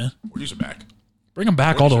boardies, man. Boardies are back. Bring them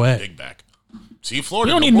back all the way. Big back. See, Florida.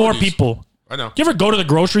 We don't no need more boardies. people. I know. You ever go to the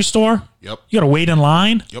grocery store? Yep. You got to wait in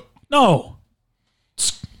line? Yep. No.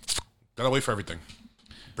 Gotta wait for everything.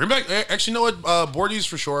 Bring back. Actually, you know what? Boardies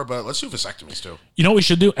for sure, but let's do vasectomies too. You know what we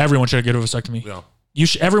should do? Everyone should get a vasectomy. Yeah.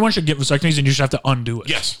 Everyone should get vasectomies, and you should have to undo it.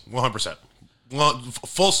 Yes, 100%.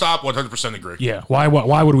 Full stop. 100% agree. Yeah. Why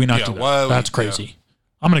would we not do that? why- That's crazy.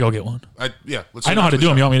 I'm gonna go get one. Let's. I know how to do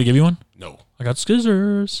them. You want me to give you one? No, I got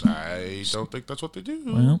scissors. I don't think that's what they do.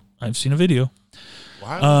 Well, I've seen a video.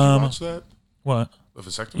 Why would you watch that? What? A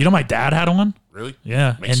vasectomy? You know my dad had one? Really?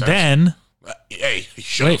 Yeah. Makes sense. Then hey,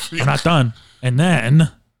 shut wait, up. I'm not done. And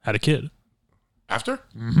then had a kid. After?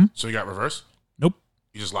 Mm-hmm. So you got reversed? Nope.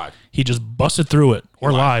 You just lied. He just busted through it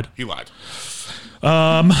or lied. He lied. Hey,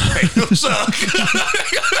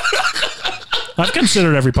 I've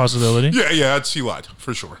considered every possibility. Yeah, he lied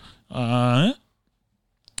for sure.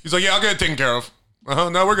 He's like, yeah, I'll get it taken care of.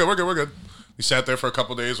 No, we're good. He sat there for a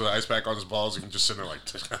couple days with an ice pack on his balls, even just sitting there like,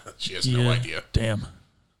 she has no idea. Damn.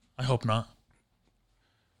 I hope not.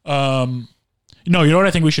 No, you know what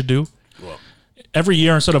I think we should do? Well, every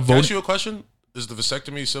year instead of can I voting. ask you a question? Is the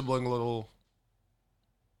vasectomy sibling a little?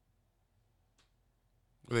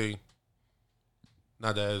 Are they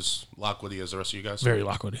not as Lockwoody as the rest of you guys? Very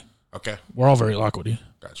Lockwoody. Okay. We're all very Lockwoody.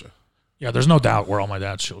 Gotcha. Yeah, there's no doubt we're all my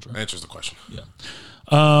dad's children. Answers the question. Yeah.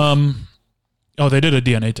 Oh, they did a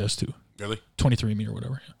DNA test too. Really? 23andMe or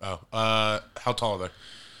whatever. Oh. How tall are they?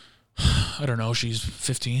 I don't know. She's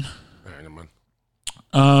 15. All right, never mind.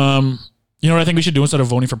 You know what I think we should do instead of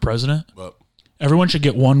voting for president? But everyone should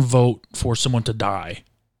get one vote for someone to die.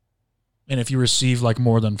 And if you receive like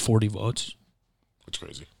more than 40 votes, that's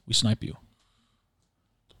crazy. We snipe you.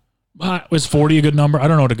 Is 40 a good number? I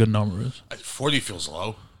don't know what a good number is. 40 feels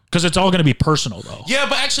low. Because it's all going to be personal, though. Yeah,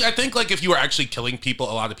 but actually, I think like if you were actually killing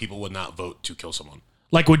people, a lot of people would not vote to kill someone.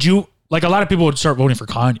 Like, would you? Like, a lot of people would start voting for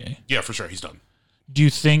Kanye. Yeah, for sure. He's done. Do you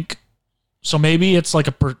think? So maybe it's like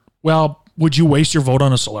well, would you waste your vote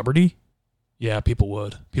on a celebrity? Yeah, people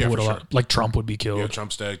would. People would a lot. Sure. Like Trump would be killed. Yeah,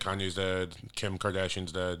 Trump's dead. Kanye's dead. Kim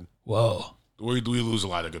Kardashian's dead. Whoa. We lose a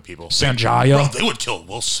lot of good people. Sanjaya. Bro, they would kill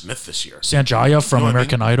Will Smith this year. Sanjaya from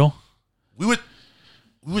American Idol. We would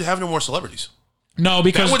have no more celebrities. No,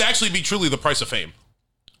 because that would actually be truly the price of fame.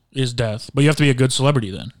 Is death. But you have to be a good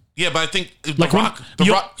celebrity then. Yeah, but I think like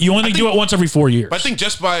you only do it once every 4 years. But I think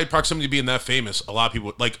just by proximity being that famous, a lot of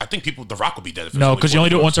people I think The Rock would be dead. If no, because you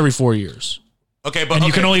only do it once every 4 years. Okay, but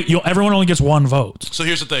you can everyone only gets one vote. So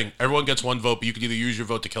here's the thing: everyone gets one vote, but you can either use your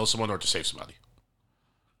vote to kill someone or to save somebody.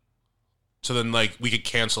 So then, we could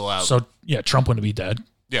cancel out. So yeah, Trump wouldn't be dead.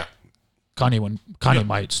 Yeah, Kanye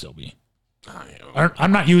might still be.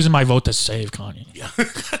 I'm not using my vote to save Kanye. Yeah,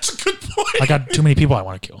 that's a good point. I got too many people I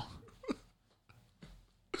want to kill.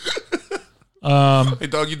 Hey,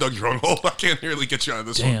 dog, you dug your own hole. I can't really get you out of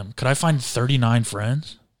this one. Damn, could I find 39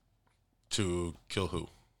 friends? To kill who?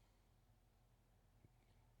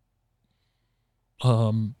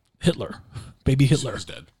 Hitler. Baby Hitler. He's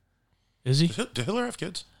dead. Is he? Did Hitler have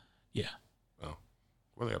kids? Yeah. Oh.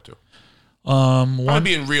 What are they up to? Probably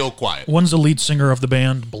being real quiet. One's the lead singer of the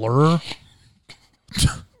band Blur.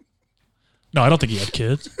 No, I don't think he had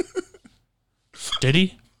kids. Did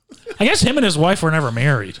he? I guess him and his wife were never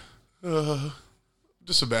married.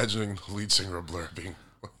 Just imagining the lead singer of Blur being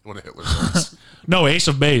one of Hitler's sons. No, Ace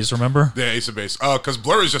of Base, remember? Yeah, Ace of Base. Oh, because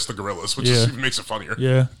Blur is just the Gorillas, which is, makes it funnier.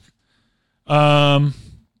 Yeah.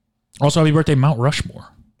 Also, happy birthday, Mount Rushmore.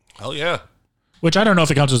 Hell yeah. Which I don't know if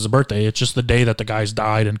it counts as a birthday. It's just the day that the guys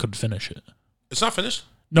died and couldn't finish it. It's not finished?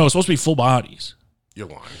 No, it's supposed to be full bodies. You're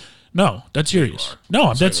lying. No, that's serious. No,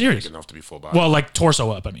 I'm dead serious. Big enough to be full body. Well, like torso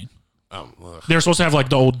up, I mean. Ugh. They're supposed to have like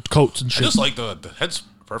the old coats and shit. I just like the head's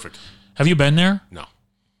perfect. Have you been there? No.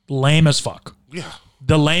 Lame as fuck. Yeah.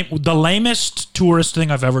 The lamest tourist thing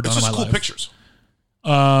I've ever done in my life. It's just cool pictures.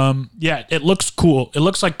 Yeah, it looks cool. It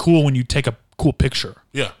looks like cool when you take a cool picture.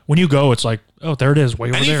 Yeah. When you go, it's like, oh, there it is, way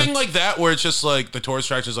over there. Anything like that where it's just like the tourist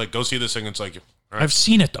attraction is like, go see this thing. It's like, all right. I've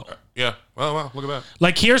seen it though. Yeah. Well, look at that.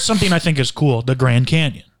 Like here's something I think is cool: the Grand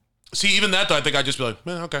Canyon. See, even that though, I think I'd just be like,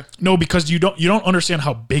 okay. No, because you don't understand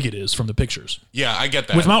how big it is from the pictures. Yeah, I get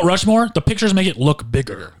that. With Mount Rushmore, the pictures make it look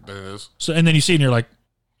bigger than it is. So, and then you see it and you're like,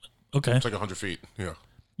 okay. It's like 100 feet. Yeah.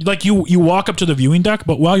 Like you walk up to the viewing deck,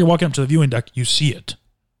 but while you're walking up to the viewing deck, you see it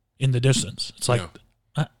in the distance. It's like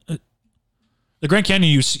the Grand Canyon.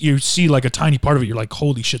 You see like a tiny part of it. You're like,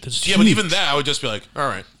 holy shit, this is huge. But even that, I would just be like, all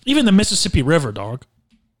right. Even the Mississippi River, dog.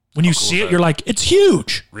 When you see it, you're like, it's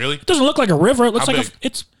huge. Really? It doesn't look like a river. It looks How like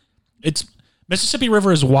big? it's Mississippi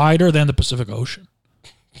River is wider than the Pacific Ocean.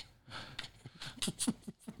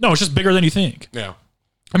 No, it's just bigger than you think. Yeah.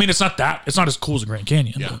 I mean, it's not as cool as the Grand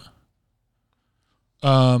Canyon. Yeah.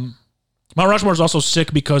 But, Mount Rushmore is also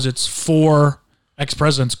sick because it's 4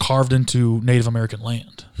 ex-presidents carved into Native American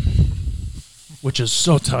land, which is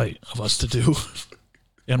so tight of us to do.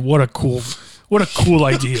 And what a cool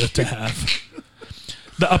idea to have.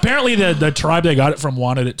 Apparently the tribe they got it from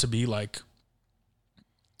wanted it to be like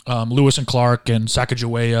Lewis and Clark and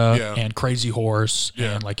Sacagawea and Crazy Horse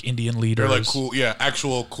and like Indian leaders. They're like cool,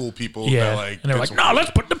 actual cool people. Yeah, that like, and they're like, no,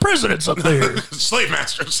 let's put the presidents up there. Slave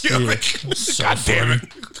masters. Yeah, like, so God damn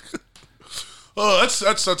it. funny. Oh,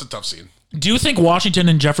 that's a tough scene. Do you think Washington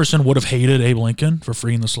and Jefferson would have hated Abe Lincoln for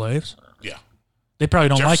freeing the slaves? Yeah. They probably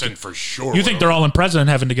don't Jefferson like it. for sure. You think they're all in president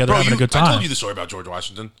having together, having a good time? I told you the story about George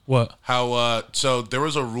Washington. What? How, so there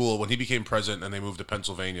was a rule when he became president and they moved to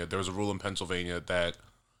Pennsylvania. There was a rule in Pennsylvania that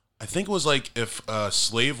I think it was like if a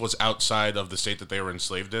slave was outside of the state that they were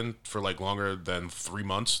enslaved in for like longer than 3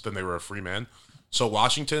 months, then they were a free man. So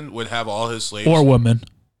Washington would have all his slaves. Or women.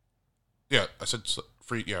 Yeah, I said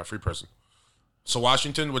free. Yeah, free person. So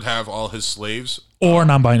Washington would have all his slaves. Or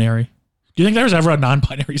non-binary. Do you think there was ever a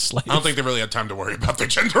non-binary slave? I don't think they really had time to worry about their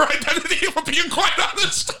gender identity, if I'm being quite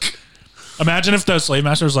honest. Imagine if the slave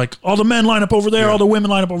master was like, all the men line up over there, all the women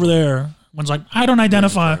line up over there. One's like, I don't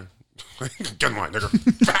identify. Get in line, nigga.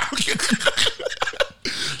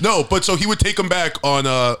 No, but so he would take them back on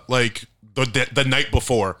like the night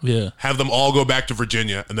before. Yeah. Have them all go back to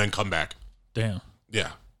Virginia and then come back. Damn.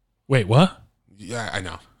 Yeah. Wait, what? Yeah, I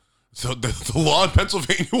know. So the law in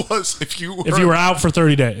Pennsylvania was if you were out for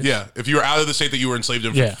 30 days. Yeah, if you were out of the state that you were enslaved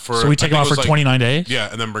in for so we take them off for 29 days? Yeah,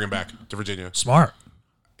 and then bring them back to Virginia. Smart.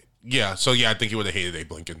 Yeah, so I think he would have hated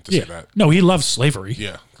Abe Lincoln to say that. No, he loved slavery.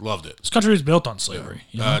 Yeah, loved it. This country was built on slavery.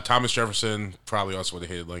 Yeah. You know? Thomas Jefferson probably also would have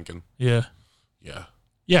hated Lincoln. Yeah. Yeah.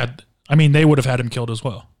 Yeah, I mean, they would have had him killed as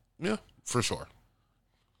well. Yeah, for sure.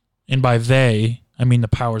 And by they, I mean the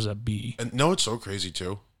powers that be. And no, it's so crazy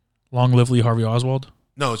too. Long live Lee Harvey Oswald.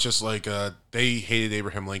 No, it's just like they hated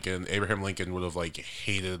Abraham Lincoln. Abraham Lincoln would have like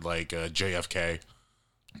hated like JFK.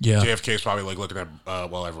 Yeah, JFK is probably like looking at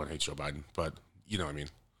well, everyone hates Joe Biden, but you know what I mean.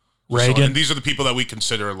 Reagan. So, and these are the people that we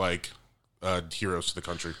consider like heroes to the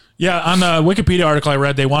country. Yeah, on the Wikipedia article I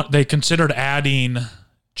read, they considered adding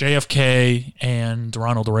JFK and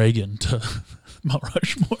Ronald Reagan to Mount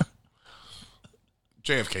Rushmore.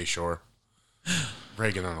 JFK, sure.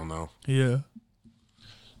 Reagan, I don't know. Yeah.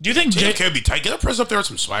 Do you think JFK would be tight? Get a president up there with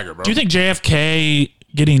some swagger, bro. Do you think JFK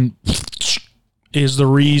getting is the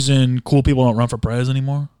reason cool people don't run for president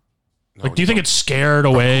anymore? No, like, do you think it's scared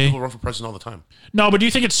away? People run for president all the time. No, but do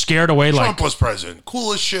you think it's scared away? Trump was president.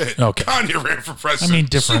 Cool as shit. Okay. Kanye ran for president. I mean,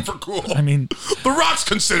 different. Super cool. I mean, The Rock's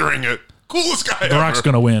considering it. Coolest guy The Rock's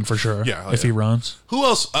going to win for sure. Yeah. If he runs. Who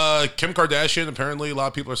else? Kim Kardashian, apparently. A lot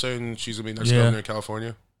of people are saying she's going to be next governor in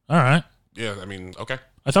California. All right. Yeah, I mean, okay.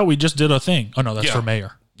 I thought we just did a thing. Oh, no, that's for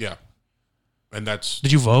mayor. Yeah. And that's...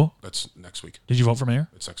 Did you vote? That's next week. Did you vote for mayor?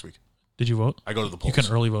 It's next week. Did you vote? I go to the polls. You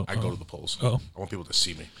can early vote. I go to the polls. Oh. I want people to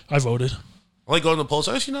see me. I voted. I like going to the polls.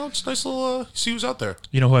 It's a nice little... see who's out there.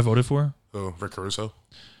 You know who I voted for? Oh, Rick Caruso?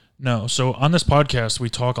 No. So on this podcast, we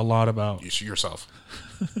talk a lot about... You shoot yourself.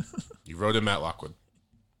 You wrote in Matt Lockwood.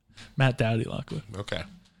 Matt Daddy Lockwood. Okay.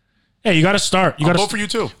 Hey, you got to start. I'll vote for you,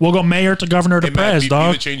 too. We'll go mayor to governor to prez,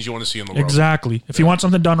 dog. Be the change you want to see in the world. Exactly. If you want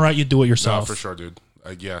something done right, you do it yourself. No, for sure, dude.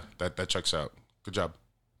 Yeah, that checks out. Good job.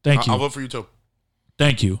 Thank you. I'll vote for you, too.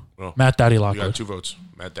 Thank you. Well, Matt Daddy Lockwood. You got 2 votes.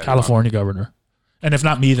 Matt Daddy California governor. And if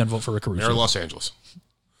not me, then vote for Rick Caruso. Mayor of Los Angeles.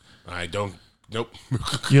 I don't... Nope.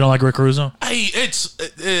 You don't like Rick Caruso? It's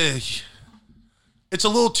a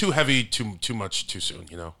little too heavy, too much, too soon,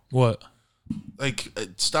 you know? What? Like,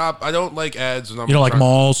 stop. I don't like ads. When you don't like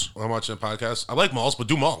malls? When I'm watching a podcast. I like malls, but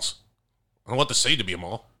do malls. I don't want the city to be a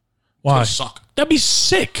mall. Why? It's gonna suck. That'd be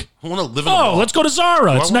sick. I want to live in a mall. Oh, let's go to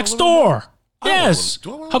Zara. It's next door. Yes.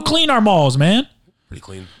 How clean are malls, man? Pretty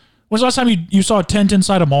clean. When's the last time you saw a tent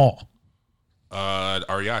inside a mall?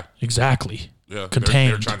 REI. Exactly. Yeah.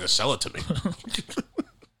 Contained. They're trying to sell it to me.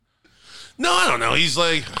 No, I don't know. He's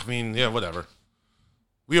like, I mean, yeah, whatever.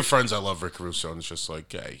 We have friends that love Rick Caruso, and it's just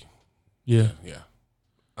like, hey. Yeah. Yeah.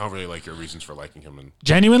 I don't really like your reasons for liking him. And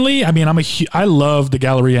genuinely, I mean, I love the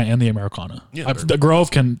Galleria and the Americana. Yeah, the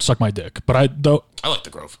Grove can suck my dick, but I like the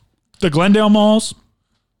Grove. The Glendale malls,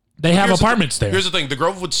 they have apartments there. Here's the thing: the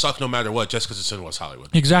Grove would suck no matter what, just because it's in West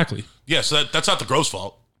Hollywood. Exactly. Yeah, so that's not the Grove's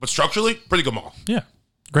fault, but structurally, pretty good mall. Yeah,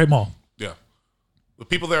 great mall. Yeah, the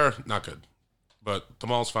people there not good, but the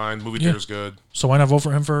mall's fine. Movie theater's good. So why not vote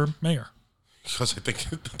for him for mayor? Because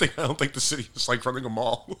I don't think the city is like running a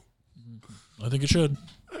mall. I think it should.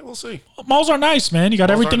 Hey, we'll see. Malls are nice, man. You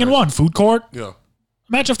got everything in one. Food court. Yeah.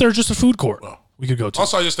 Imagine if there was just a food court we could go to.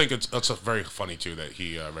 Also, I just think it's very funny, too, that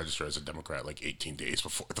he registered as a Democrat like 18 days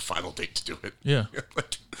before the final date to do it. Yeah.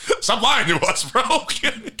 Like, stop lying to us, bro.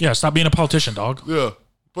 Yeah, stop being a politician, dog. Yeah.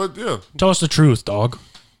 But, yeah. Tell us the truth, dog.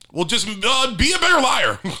 Well, just be a better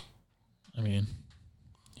liar. I mean,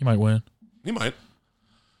 he might win. He might.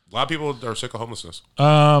 A lot of people are sick of homelessness.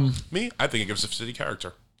 Me? I think it gives the city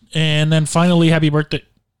character. And then finally, happy birthday.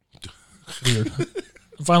 Weird.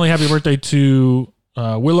 Finally, happy birthday to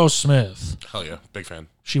Willow Smith. Hell yeah. Big fan.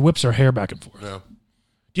 She whips her hair back and forth. Yeah.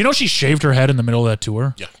 Do you know she shaved her head in the middle of that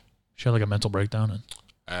tour? Yeah. She had like a mental breakdown.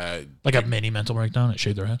 Like a mini mental breakdown. It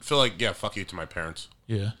shaved her head. I feel like, yeah, fuck you to my parents.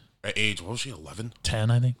 Yeah. At age, what was she, 11?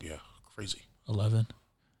 10, I think. Yeah. Crazy. 11.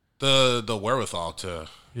 The wherewithal to,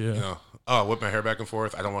 you know, whip my hair back and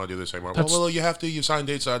forth. I don't want to do this anymore. Well, Willow, you sign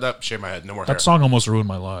dates, shave my head, no more hair. That song almost ruined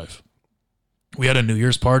my life. We had a New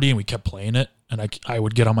Year's party and we kept playing it, and I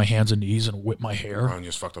would get on my hands and knees and whip my hair. Oh, and you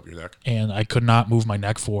just fucked up your neck. And I could not move my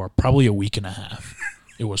neck for probably a week and a half.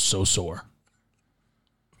 It was so sore.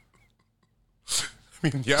 I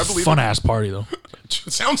mean, yeah, I believe Fun ass party though. It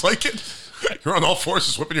sounds like it. You're on all fours,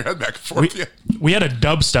 just whipping your head back and forth. We had a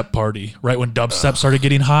dubstep party right when dubstep started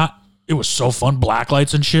getting hot. It was so fun, black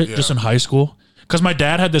lights and shit, just in high school. Because my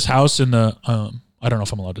dad had this house in the I don't know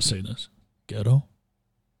if I'm allowed to say this, ghetto.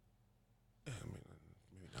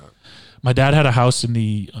 My dad had a house in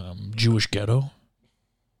the Jewish ghetto.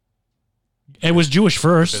 It was Jewish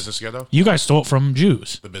first. The business ghetto? You guys stole it from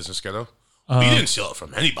Jews. The business ghetto? We didn't steal it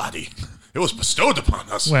from anybody. It was bestowed upon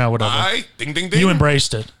us. Well, whatever. Ding, ding, ding. You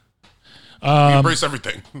embraced it. We embraced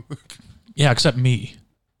everything. Yeah, except me.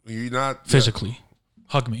 You not? Physically. Yeah.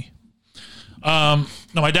 Hug me. No,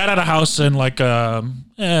 my dad had a house in like,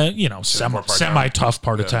 semi-tough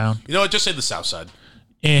part of town. You know what? Just say the south side.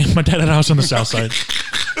 And my dad had a house on the south side.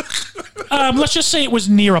 Let's just say it was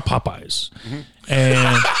near a Popeyes. Mm-hmm.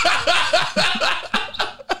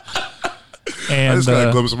 And I just got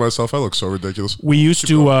a glimpse of myself. I look so ridiculous. We used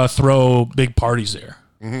to throw big parties there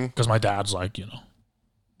because my dad's like,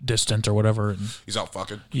 distant or whatever. And he's out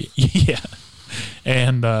fucking. Yeah.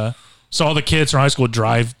 And so all the kids from high school would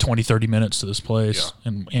drive 20, 30 minutes to this place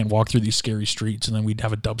and walk through these scary streets, and then we'd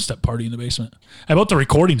have a dubstep party in the basement. I built the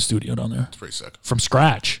recording studio down there. It's pretty sick. From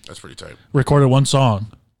scratch. That's pretty tight. Recorded one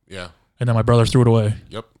song. Yeah. And then my brother threw it away.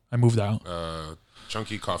 Yep. I moved out.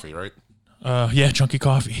 Chunky Coffee, right? Yeah, Chunky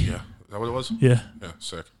Coffee. Yeah. Is that what it was? Yeah. Yeah,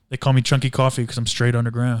 sick. They call me Chunky Coffee because I'm straight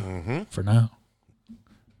underground for now.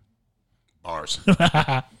 Bars.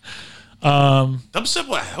 Dubstep,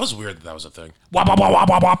 that was weird that was a thing. Wop, wop, wop,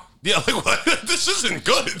 wop, wop. Yeah, like what? This isn't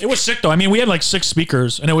good. It was sick though. I mean, we had like 6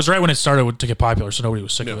 speakers, and it was right when it started to get popular, so nobody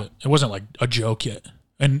was sick of it. It wasn't like a joke yet.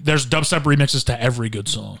 And there's dubstep remixes to every good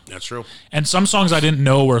song. That's true. And some songs I didn't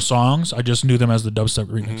know were songs. I just knew them as the dubstep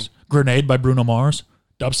remix. Grenade by Bruno Mars.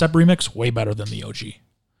 Dubstep remix, way better than the OG.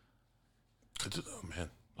 Oh,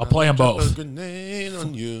 man. I'll play them both. A grenade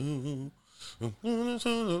on you.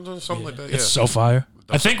 Something like that. It's so fire.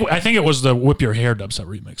 I think it was the Whip Your Hair dubstep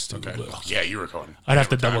remix too. Okay. Oh, yeah, you were going. I'd have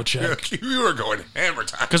to double check. You were going hammer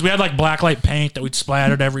time. Because we had like blacklight paint that we'd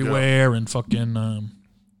splattered everywhere and fucking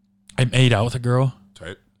I made out with a girl.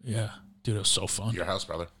 Tight. Yeah. Dude, it was so fun. Your house,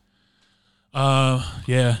 brother.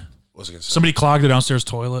 Yeah. What's it gonna say? Somebody clogged the downstairs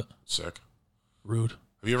toilet. Sick. Rude.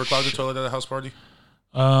 Have you ever clogged a toilet at a house party?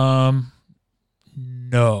 No.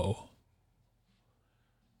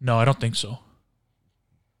 No, I don't think so.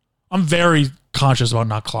 I'm very conscious about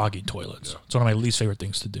not clogging toilets. Yeah. It's one of my least favorite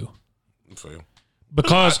things to do. Good for you.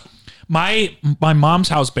 Because my mom's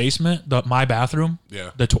house basement, my bathroom,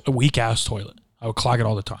 the weak ass toilet, I would clog it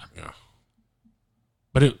all the time. Yeah.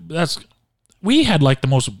 But we had like the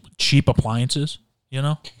most cheap appliances, you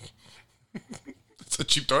know? It's a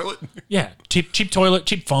cheap toilet? Yeah. Cheap toilet,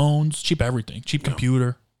 cheap phones, cheap everything. Cheap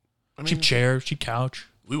computer, cheap chairs, cheap couch.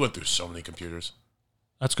 We went through so many computers.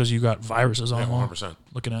 That's because you got viruses on them. 100%.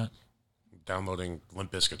 Looking at. Downloading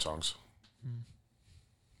Limp Bizkit songs.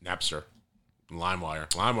 Napster. LimeWire.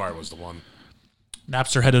 LimeWire was the one.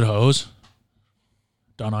 Napster headed hose.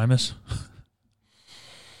 Don Imus.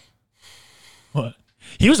 What?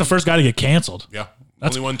 He was the first guy to get canceled. Yeah.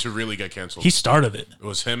 Only one to really get canceled. He started it. It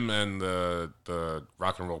was him and the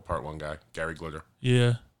Rock and Roll Part 1 guy, Gary Glitter.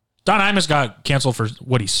 Yeah. Don Imus got canceled for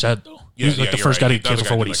what he said, though. He was like the first guy to get canceled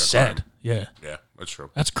for what he said. Yeah. Yeah, that's true.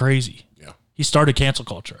 That's crazy. Yeah. He started cancel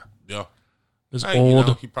culture. Yeah. This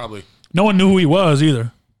old. He probably. No one knew who he was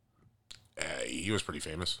either. He was pretty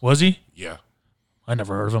famous. Was he? Yeah. I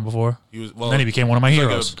never heard of him before. He was. Well, then he became one of my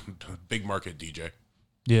heroes. Like a big market DJ.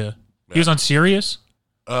 Yeah. He was on Sirius?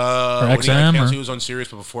 Or XM? He was on Sirius,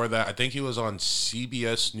 but before that, I think he was on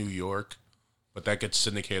CBS New York, but that gets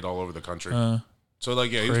syndicated all over the country. So,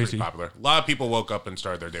 like, yeah, he was pretty popular. A lot of people woke up and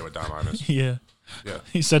started their day with Don Imus. Yeah. Yeah.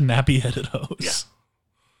 He said nappy-headed hose. Yeah.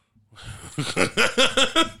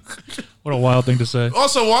 What a wild thing to say.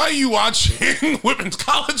 Also, why are you watching women's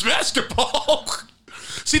college basketball?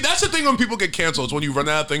 See, that's the thing when people get canceled. It's when you run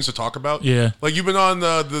out of things to talk about. Yeah. Like, you've been on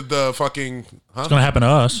the fucking... Huh? It's going to happen to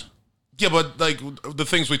us. Yeah, but, like, the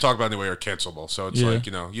things we talk about anyway are cancelable. So it's like,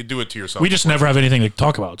 you know, you do it to yourself. We just never have anything to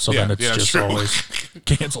talk about. So then it's just true. always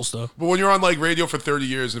cancel stuff. But when you're on, like, radio for 30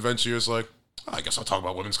 years, and eventually you're just like, oh, I guess I'll talk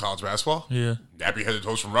about women's college basketball. Yeah. Nappy-headed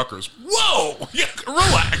host from Rutgers. Whoa! Yeah,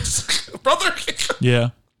 relax, brother. Yeah.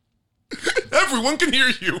 Everyone can hear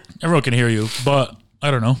you. Everyone can hear you, but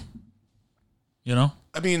I don't know. You know?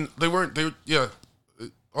 I mean, yeah.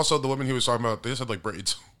 Also, the women he was talking about, they just had, like,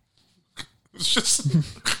 braids. It's just...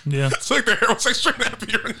 Yeah. It's like their hair was extra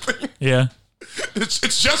nappy or anything. Yeah. It's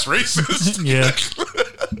just racist. Yeah.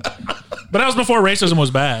 But that was before racism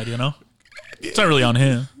was bad, you know? It's not really on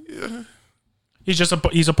him. Yeah.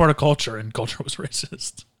 He's a part of culture, and culture was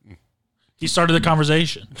racist. He started the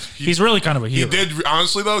conversation. He's really kind of a hero. He did,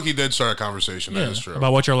 honestly, though, he did start a conversation. That is true.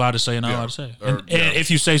 About what you're allowed to say and not allowed to say. And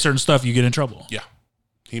if you say certain stuff, you get in trouble. Yeah.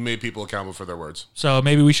 He made people accountable for their words. So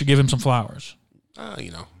maybe we should give him some flowers.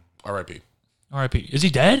 You know, R.I.P. R.I.P. Is he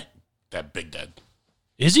dead? That big dead.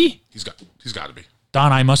 Is he? He's got to be.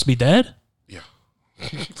 Don I must be dead? Yeah.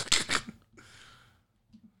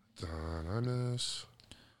 Don Imus.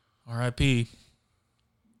 R.I.P.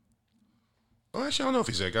 Oh, actually, I don't know if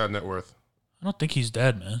he's dead. Got a net worth. I don't think he's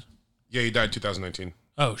dead, man. Yeah, he died in 2019.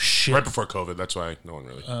 Oh, shit. Right before COVID. That's why no one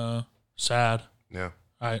really. Sad. Yeah.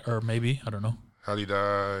 Or maybe. I don't know. How'd he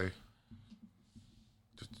die?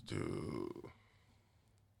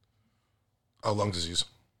 Oh, lung disease.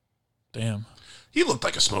 Damn. He looked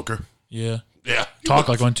like a smoker. Yeah. Yeah. Talk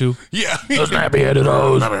like one, too. Yeah. Those nappy-headed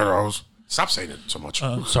hoes. Nappy-headed hoes. Stop saying it so much.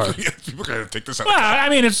 Sorry. People gotta take this out. Well, I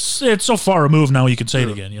mean, it's so far removed now you can say it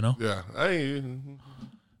again, you know? Yeah.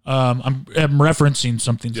 I'm referencing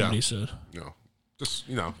something somebody said. No. Just,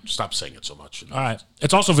 stop saying it so much. All right.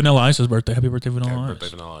 It's also Vanilla Ice's birthday. Happy birthday, Vanilla Ice. Birthday,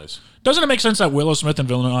 Vanilla Ice. Doesn't it make sense that Willow Smith and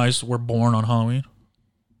Vanilla Ice were born on Halloween?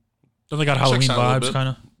 Don't they got Halloween vibes, kind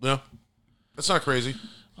of? Yeah. That's not crazy.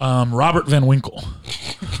 Robert Van Winkle.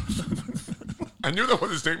 I knew that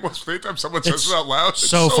what his name was. But anytime someone says it out loud, it's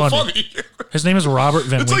so funny. His name is Robert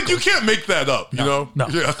Van Winkle. It's like you can't make that up, you know? No.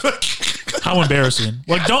 Yeah. How embarrassing.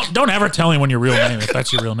 Like, don't ever tell anyone your real name if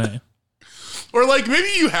that's your real name. Or, like, maybe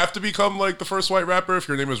you have to become, like, the first white rapper if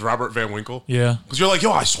your name is Robert Van Winkle. Yeah. Because you're like,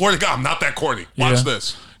 yo, I swear to God, I'm not that corny. Watch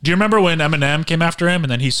this. Do you remember when Eminem came after him and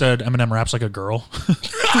then he said Eminem raps like a girl?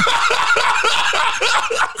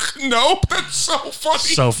 No, that's so funny.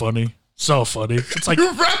 So funny. So funny. It's like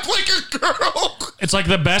you rap like a girl. It's like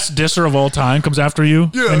the best disser of all time comes after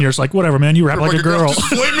you. Yeah. And you're just like, whatever, man, you rap like a girl. Just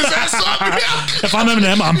flame his ass up. Yeah. If I'm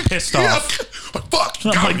Eminem, I'm pissed off. Fuck,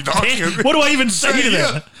 you got me, dog. What do I even say to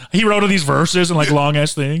that? He wrote all these verses and like long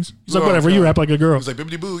ass things. He's like, whatever, you rap like a girl. He's like,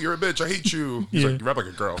 bibbidi boo, you're a bitch, I hate you. He's like, you rap like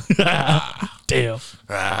a girl. Damn.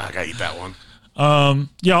 I gotta eat that one.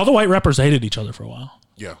 Yeah, all the white rappers hated each other for a while.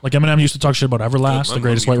 Yeah. Like Eminem used to talk shit about Everlast, the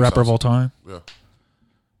greatest white rapper of all time. Yeah.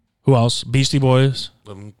 Who else? Beastie Boys.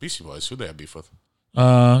 Beastie Boys. Who they have beef with?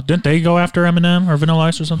 Didn't they go after Eminem or Vanilla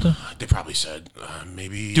Ice or something? They probably said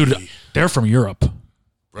maybe. Dude, they're from Europe.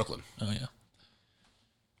 Brooklyn. Oh yeah.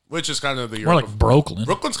 Which is kind of the More Europe like Brooklyn.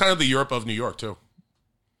 Brooklyn's kind of the Europe of New York too.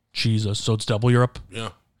 Jesus, so it's double Europe? Yeah.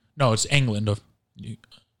 No, it's England. New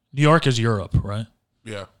York is Europe, right?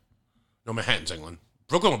 Yeah. No, Manhattan's England.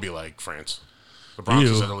 Brooklyn would be like France. The Bronx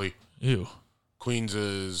is Italy. Ew. Queens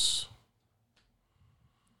is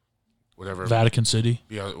whatever. Vatican City.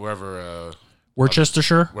 Yeah, wherever.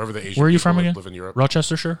 Worcestershire. Wherever the Asian Where are you people from again? live in Europe.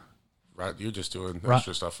 Rochestershire. Right, you're just doing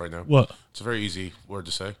extra stuff right now. What? It's a very easy word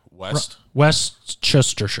to say.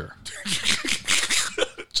 Westchestershire.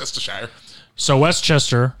 Chestershire. So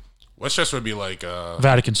Westchester. Westchester would be like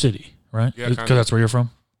Vatican City, right? Yeah, because that's where you're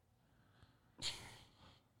from,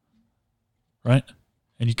 right?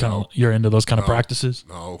 And you're into those kind of practices.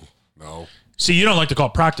 No. See, you don't like to call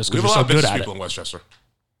it practice We because have a you're lot so of good business at people it. in Westchester.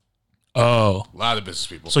 Oh, A lot of business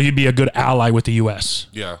people. so you'd be a good ally with the U.S.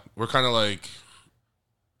 Yeah, we're kind of like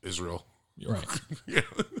Israel. Right? Yeah.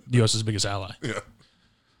 The U.S.'s biggest ally. Yeah.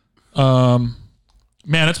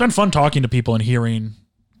 Man, it's been fun talking to people and hearing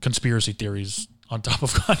conspiracy theories on top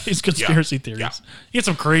of Kanye's conspiracy theories. Yeah. You had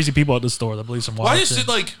some crazy people at the store that believe some wild Why is shit. it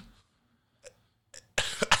like?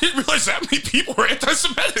 I didn't realize that many people were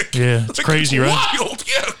anti-Semitic. Yeah, it's crazy, it's right? Wild,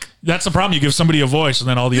 yeah. That's the problem. You give somebody a voice, and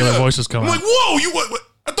then all the other voices come I'm out. like, whoa, you what?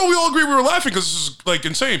 I thought we all agreed we were laughing because this is like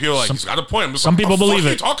insane. People are like, he's got a point. I'm just Some like, people what the fuck believe are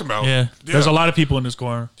it. you talking about? Yeah. There's a lot of people in this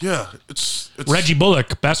corner. Yeah, it's Reggie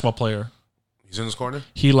Bullock, basketball player. He's in this corner.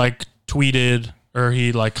 He tweeted or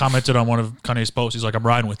he commented on one of Kanye's posts. He's like, "I'm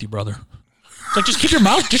riding with you, brother." It's like, just keep your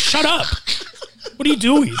mouth. Just shut up. What are you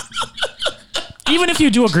doing? Even if you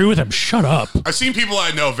do agree with him, shut up. I've seen people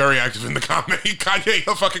I know very active in the Kanye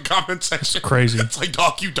fucking comment section. It's crazy. It's like,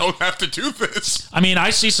 dog, you don't have to do this. I mean, I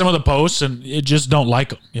see some of the posts and it just don't like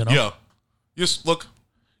them. You know? Yeah. Just look.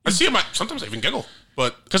 I see him. Sometimes I even giggle,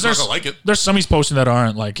 but because I like it. There's some he's posting that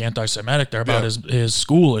aren't like anti-Semitic. They're about his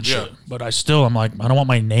school and shit. But I'm like, I don't want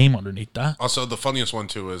my name underneath that. Also, the funniest one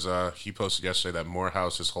too is he posted yesterday that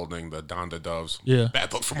Morehouse is holding the Donda Doves. Yeah.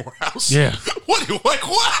 Bad luck for Morehouse. Yeah. What? Like,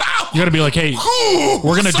 wow. You got to be like, hey,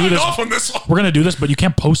 we're gonna do this. Off on this one. We're gonna do this, but you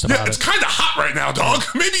can't post about It's it. kind of hot right now, dog.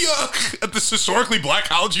 Maybe at this historically black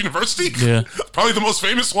college university. Yeah. Probably the most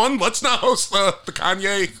famous one. Let's not host the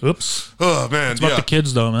Kanye. Oops. Oh man. It's about the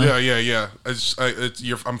kids though, man. Yeah.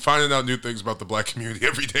 I'm finding out new things about the black community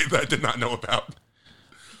every day that I did not know about.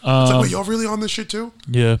 It's like, wait, y'all really on this shit too?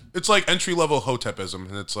 Yeah. It's like entry level hotepism,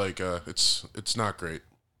 and it's like it's not great.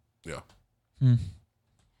 Yeah.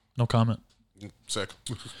 No comment. Sick.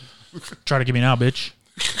 Try to get me now, bitch.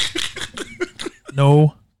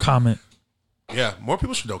 No comment. Yeah, more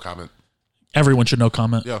people should know comment. Everyone should know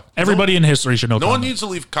comment. Yeah. Everybody in history should know No comment. one needs to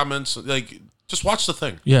leave comments. Like, just watch the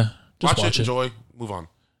thing. Yeah. Just Watch it, enjoy, move on.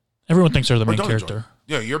 Everyone thinks they're the Or main don't character. enjoy.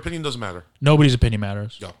 Yeah, your opinion doesn't matter. Nobody's opinion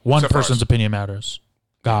matters. Yeah, One except for person's ours. opinion matters.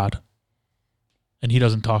 God. And he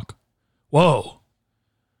doesn't talk. Whoa.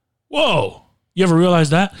 You ever realize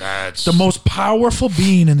that? That's The most powerful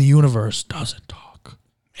being in the universe doesn't talk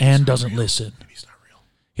and doesn't listen. Maybe he's not real.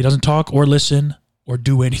 He doesn't talk or listen or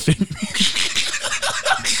do anything.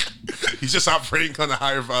 He's just operating on a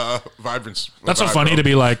higher vibrance. That's so funny to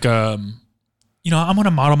be like, I'm going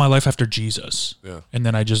to model my life after Jesus. Yeah. And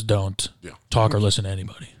then I just don't talk or listen to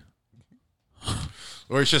anybody.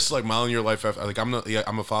 Or it's just like modeling your life after. Like I'm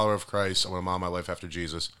a follower of Christ. I'm gonna model my life after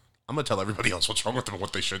Jesus. I'm gonna tell everybody else what's wrong with them and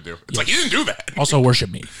what they should do. It's like he didn't do that. Also worship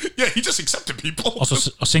me. Yeah, he just accepted people. Also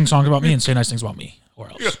sing songs about me and say nice things about me. Or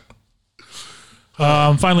else.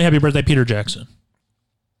 Yeah. Finally, happy birthday, Peter Jackson.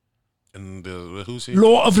 And who's he?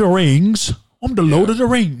 Lord of the Rings. I'm the Lord of the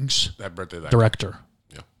Rings. That birthday. Director.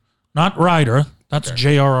 Yeah. Not writer. That's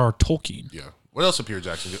J.R.R. Tolkien. Yeah. What else did Peter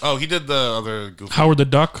Jackson do? Oh, he did the other goofy. Howard the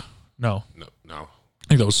Duck? No. No.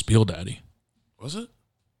 I think that was Spiel Daddy. Was it?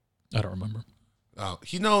 I don't remember. Oh,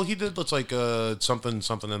 he did. Looks like something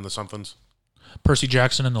in the somethings. Percy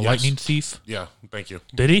Jackson and the Lightning Thief. Yeah. Thank you.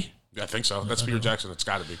 Did he? Yeah, I think so. That's Peter Jackson. It's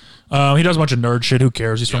got to be. He does a bunch of nerd shit. Who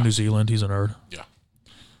cares? He's from New Zealand. He's a nerd.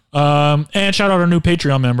 Yeah. And shout out our new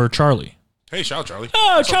Patreon member, Charlie. Hey, shout out, Charlie.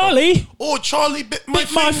 Oh, What's Charlie. Oh, Charlie bit my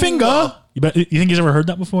finger. You think he's ever heard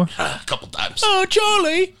that before? A couple times. Oh,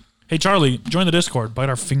 Charlie. Hey, Charlie, join the Discord. Bite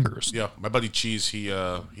our fingers. Yeah, my buddy Cheese, he's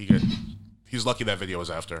lucky that video was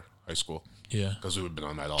after high school. Yeah. Because we would have been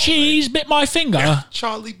on that all Cheese day. bit my finger. Yeah,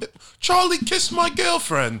 Charlie kissed my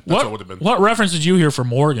girlfriend. That's what it would have been. What reference did you hear for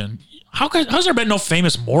Morgan? How's there been no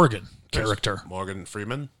famous Morgan character? Morgan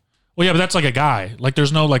Freeman? Well, yeah, but that's like a guy. Like,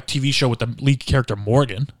 there's no like TV show with the lead character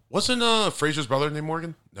Morgan. Wasn't Fraser's brother named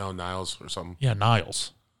Morgan? No, Niles or something. Yeah,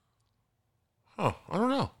 Niles. Oh, I don't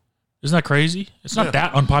know. Isn't that crazy? It's not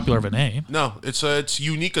that unpopular of a name. No, it's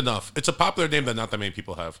unique enough. It's a popular name that not that many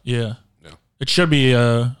people have. Yeah. No. It should be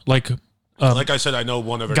like I said, I know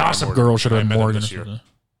one other Gossip Girl should have been Morgan.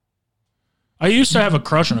 I used to have a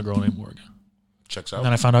crush on a girl named Morgan. Checks out. And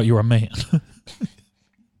then I found out you were a man.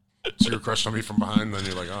 So you're crushed on me from behind, and then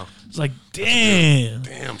you're like, oh. It's like, damn.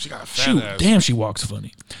 Damn, she got a fat ass. Damn, she walks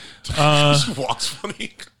funny. She walks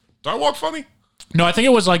funny. Do I walk funny? No, I think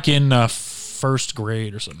it was like in first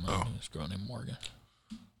grade or something. Oh. This girl named Morgan.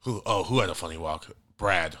 Who had a funny walk?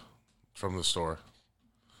 Brad from the store.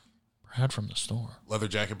 Brad from the store. Leather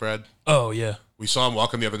jacket Brad. Oh, yeah. We saw him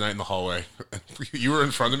walking the other night in the hallway. You were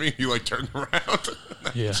in front of me. You like turned around.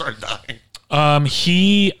 Yeah. I started dying.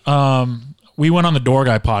 We went on the Door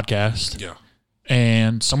Guy podcast. Yeah.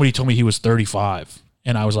 And somebody told me he was 35.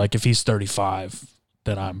 And I was like, if he's 35,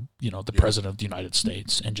 then I'm, the president of the United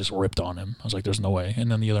States, and just ripped on him. I was like, there's no way.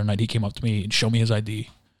 And then the other night he came up to me and showed me his ID.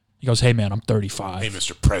 He goes, hey, man, I'm 35. Hey,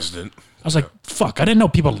 Mr. President. I was like, fuck, I didn't know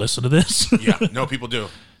people listen to this. Yeah, no, people do.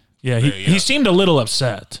 Yeah, he seemed a little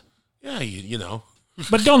upset. Yeah, you know.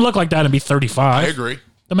 But don't look like that and be 35. I agree.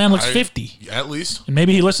 The man looks 50. At least. And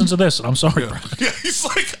maybe he listens to this, and I'm sorry, bro. Yeah, he's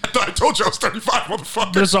like, I told you I was 35,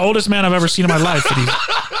 motherfucker. This is the oldest man I've ever seen in my life, and he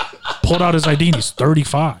pulled out his ID, and he's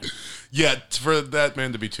 35. Yeah, for that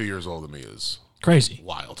man to be 2 years older than me is crazy.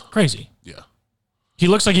 Wild. Crazy. Yeah. He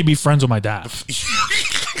looks like he'd be friends with my dad.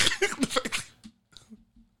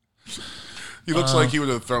 He looks like he would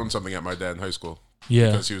have thrown something at my dad in high school.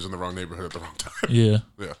 Yeah. Because he was in the wrong neighborhood at the wrong time. Yeah.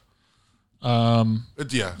 Yeah.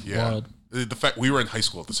 Yeah. Wild. The fact we were in high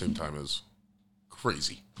school at the same time is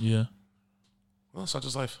crazy. Yeah. Well, such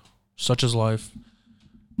is life. Such is life.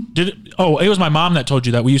 It was my mom that told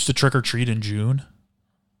you that we used to trick or treat in June.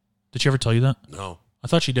 Did she ever tell you that? No. I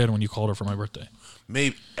thought she did when you called her for my birthday.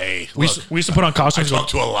 Maybe. Hey, we used to put on costumes. I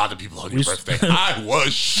talked to a lot of people on your birthday. I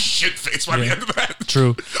was shit-faced by the end of that.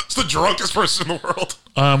 True. It's the drunkest person in the world.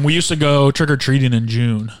 We used to go trick-or-treating in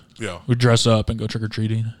June. Yeah. We'd dress up and go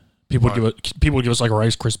trick-or-treating. People would give us like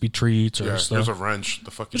Rice Krispie treats or stuff. There's a wrench.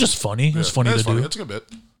 The fuck. It was just funny. It was funny to do. That's a good bit.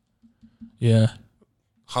 Yeah.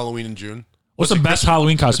 Halloween in June. What's the best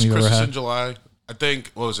Halloween costume you've ever Christmas had? in July. I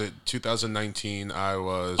think, what was it, 2019, I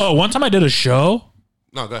was... Oh, one time I did a show.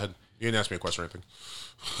 No, go ahead. You didn't ask me a question or anything.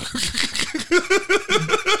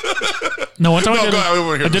 No, one time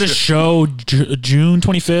I did a show June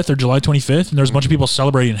 25th or July 25th, and there was a bunch of people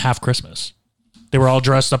celebrating half Christmas. They were all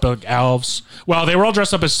dressed up like elves. Well, they were all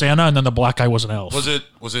dressed up as Santa, and then the black guy was an elf. Was it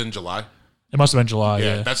in July? It must have been July,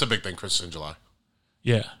 yeah. That's a big thing, Christmas in July.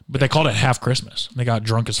 Yeah, but they called it half Christmas. They got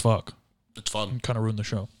drunk as fuck. It's fun. Kind of ruined the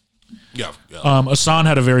show. Yeah. Asan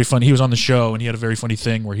had he was on the show, and he had a very funny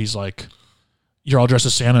thing where he's like, you're all dressed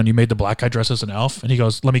as Santa, and you made the black guy dress as an elf. And he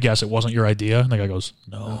goes, let me guess, it wasn't your idea? And the guy goes,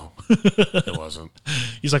 no. It wasn't.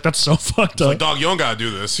 He's like, that's so fucked up. Like, dog, you don't got to do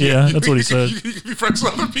this. Yeah, that's what he said. You can be friends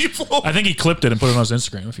with other people. I think he clipped it and put it on his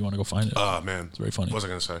Instagram if you want to go find it. Oh, man. It's very funny. What was I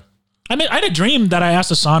going to say? I had a dream that I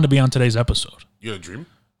asked Asan to be on today's episode. You had a dream?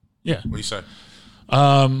 Yeah. What do you say?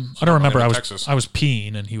 I don't remember. I was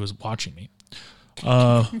peeing and he was watching me.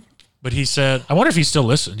 But he said, I wonder if he still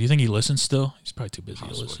listens. Do you think he listens still? He's probably too busy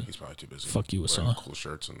to listen. He's probably too busy. Fuck you, Asan. Cool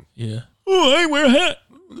shirts and Oh, I wear a hat.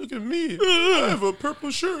 Look at me. I have a purple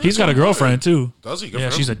shirt. He's got a girlfriend too. Does he? Yeah,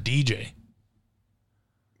 she's a DJ.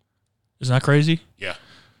 Isn't that crazy? Yeah.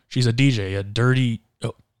 She's a DJ, a dirty.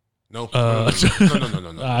 Oh. No. No.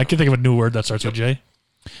 I can think of a new word that starts with J.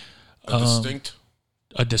 A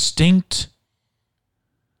distinct.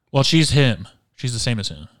 Well, she's him. She's the same as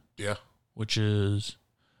him. Yeah. Which is,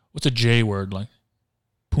 what's a J word like?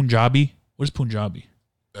 Punjabi? What is Punjabi?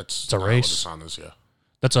 It's a race. What the is, yeah.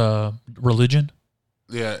 That's a religion.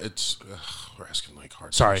 Yeah, it's. We're asking like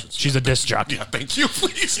hard. Sorry, questions. she's a disc jockey. Yeah, thank you,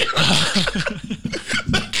 please.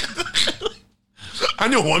 I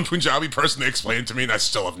know one Punjabi person to explain it to me, and I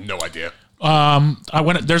still have no idea.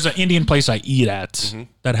 There's an Indian place I eat at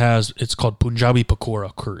that has. It's called Punjabi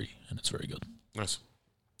Pakora Curry, and it's very good. Nice.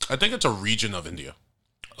 I think it's a region of India.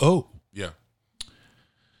 Oh, yeah.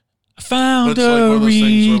 I found a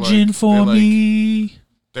region for me.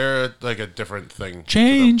 They're like a different thing.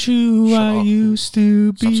 Change who I used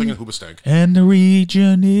to be. Stop singing Hoobastank. And the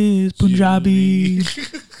region is Punjabi.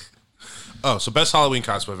 Oh, so best Halloween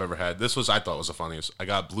costume I've ever had. This I thought was the funniest. I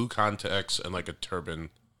got blue contacts and like a turban.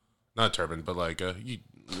 Not a turban, but like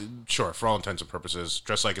sure, for all intents and purposes,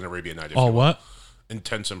 dressed like an Arabian Night. Oh, what?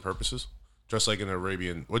 Intents and purposes. Dressed like an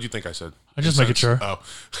Arabian. What do you think I said? I just making sure. Oh.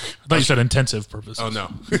 I thought you said intensive purposes. Oh,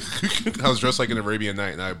 no. I was dressed like an Arabian Night,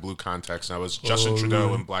 and I had blue contacts, and I was Justin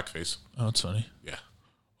Trudeau in blackface. Oh, that's funny. Yeah.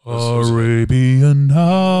 Arabian nights,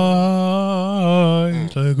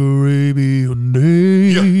 like Arabian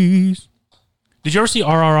days. Did you ever see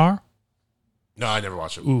RRR? No, I never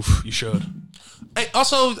watched it. Oof, you should. Hey,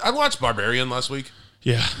 also, I watched Barbarian last week.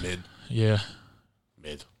 Yeah. Mid. Yeah.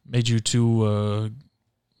 Mid. Made you too,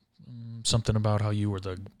 something about how you were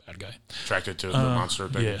the bad guy. Attracted to the monster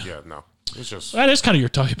thing? Yeah. No. It's just... That is kind of your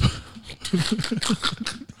type.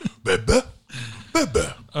 Bebe.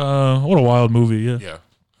 What a wild movie, yeah. Yeah.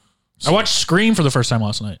 I watched Scream for the first time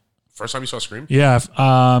last night. First time you saw Scream? Yeah.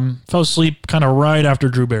 Fell asleep kind of right after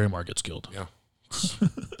Drew Barrymore gets killed. Yeah.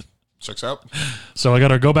 Checks out. So I got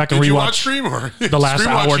to go back and Did rewatch you watch Scream or the last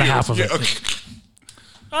Scream hour and a you? half of it.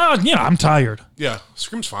 Okay. I'm tired. Yeah,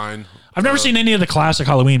 Scream's fine. I've never seen any of the classic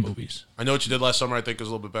Halloween movies. I Know What You Did Last Summer, I think, is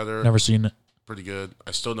a little bit better. Never seen it. Pretty good.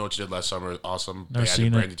 I Still Know What You Did Last Summer. Awesome. Never They seen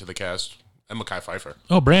added it. Brandy to the cast. And Mekhi Phifer.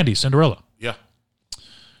 Oh, Brandy, Cinderella. Yeah.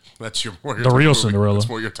 That's your more The real type of movie. Cinderella. That's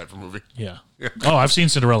more your type of movie. Yeah. Oh, I've seen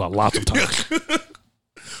Cinderella lots of times.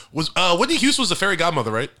 Was Whitney Houston was the fairy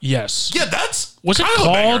godmother, right? Yes. Yeah, that's Was it kind of a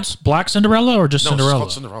banger. called Black Cinderella or just No, it's Cinderella?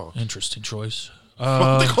 called Cinderella. Interesting choice.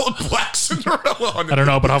 What they call it Black Cinderella on I don't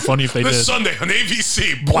know, but how funny if they this did. Sunday on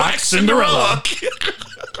ABC. Black Cinderella.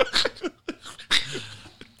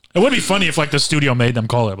 It would be funny if like the studio made them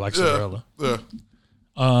call it Black Cinderella. Yeah.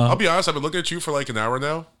 I'll be honest, I've been looking at you for like an hour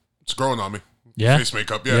now. It's growing on me. Yeah? Face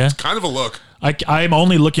makeup. Yeah, Yeah? it's kind of a look. I'm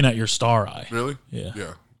only looking at your star eye. Really? Yeah.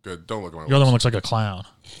 Yeah. Good. Don't look at my Your other one lips. looks like a clown.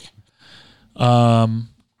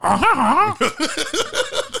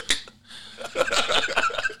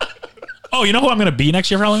 Oh, you know who I'm going to be next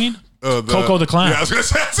year for Halloween? Coco the Clown. Yeah, I was going to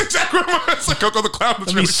say that's exactly what I was like. Coco the Clown.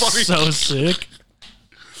 That's That'd really be funny. so sick.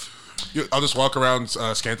 I'll just walk around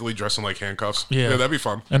scantily dressed in like handcuffs. Yeah. That'd be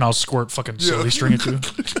fun. And I'll squirt fucking silly string at you.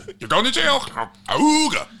 You're going to jail.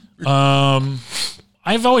 Auga.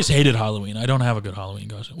 I've always hated Halloween. I don't have a good Halloween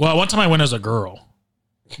costume. Well, one time I went as a girl.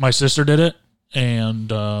 My sister did it, and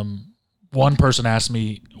one person asked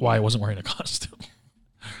me why I wasn't wearing a costume.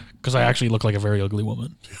 Because I actually look like a very ugly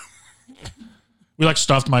woman. We like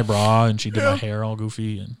stuffed my bra, and she did my hair all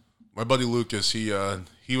goofy. And My buddy Lucas, he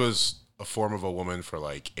was a form of a woman for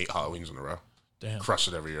like 8 Halloweens in a row. damn, Crushed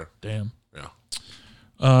it every year. damn. Yeah.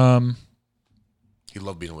 He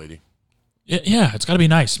loved being a lady. Yeah, it's got to be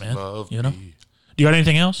nice, man. Love you know. me. Do you got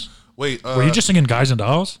anything else? Wait. Were you just singing Guys and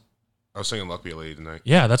Dolls? I was singing Luck Be a Lady tonight.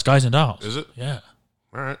 Yeah, that's Guys and Dolls. Is it? Yeah,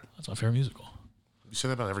 All right. that's my favorite musical. You say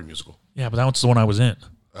that about every musical. Yeah, but that one's the one I was in.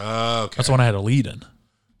 Okay. That's the one I had a lead in. Do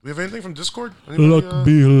we have anything from Discord? Anybody, Look,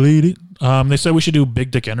 be a lady. They said we should do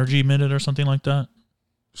Big Dick Energy Minute or something like that.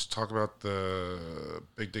 Just talk about the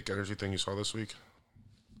big dick energy thing you saw this week.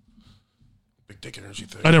 Big dick energy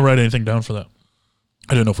thing. I didn't write anything down for that.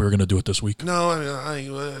 I didn't know if we were going to do it this week. No, I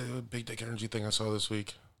mean, big dick energy thing I saw this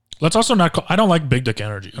week. Let's also not call... I don't like Big Dick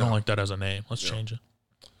Energy. I don't like that as a name. Let's change it.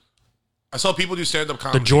 I saw people do stand-up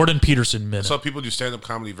comedy. The Jordan Peterson I Minute. saw people do stand-up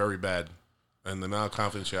comedy very bad. And the amount of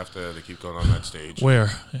confidence you have to keep going on that stage.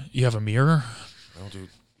 Where? You have a mirror? Oh, dude.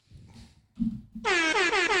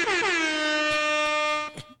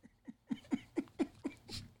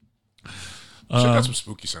 Should got some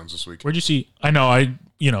spooky sounds this week. Where'd you see... I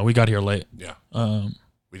know, we got here late. Yeah.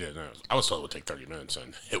 We did. I was told it would take 30 minutes,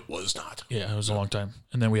 and it was not. Yeah, it was a long time.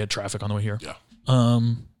 And then we had traffic on the way here. Yeah.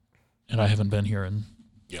 And I haven't been here in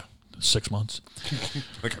 6 months. I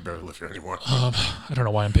think I barely live here anymore. I don't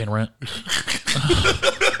know why I'm paying rent.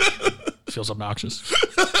 Feels obnoxious.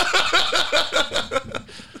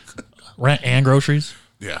 Rent and groceries.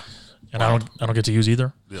 Yeah. And I don't get to use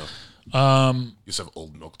either. Yeah. You just have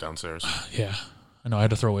old milk downstairs. Yeah. I know I had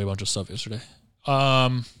to throw away a bunch of stuff yesterday.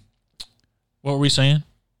 What were we saying?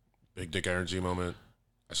 Big dick energy moment.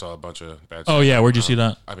 I saw a bunch of bad Oh, yeah. Where'd you see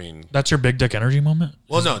that? I mean... That's your big dick energy moment?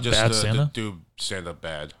 Well, no, just bad to stand-up? do stand-up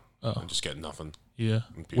bad. Oh. And just get nothing. Yeah.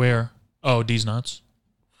 People. Where? Oh, D's Nuts?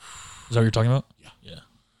 Is that what you're talking about? Yeah.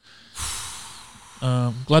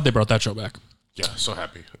 Yeah. Glad they brought that show back. Yeah, so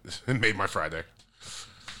happy. It made my Friday.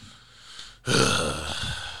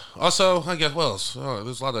 Also, I guess,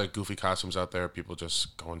 there's a lot of goofy costumes out there. People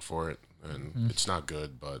just going for it. And it's not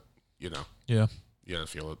good, but, Yeah. you gotta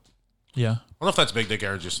feel it. Yeah. I don't know if that's big dick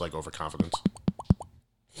energy, just like overconfidence.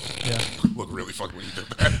 Yeah. Look really funny when you did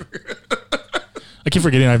that. I keep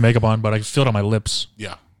forgetting I have makeup on, but I feel it on my lips.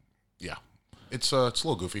 Yeah. It's a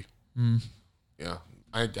little goofy. Yeah.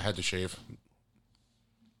 I had to shave.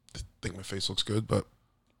 I think my face looks good, but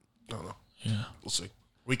I don't know. Yeah. We'll see. Are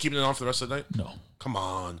we keeping it on for the rest of the night? No. Come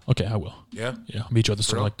on. Okay, I will. Yeah? Yeah, I'll meet you at the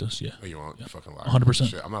store real? like this. Yeah. Oh, you won't? You fucking lie. 100%.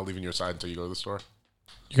 Shit, I'm not leaving your side until you go to the store.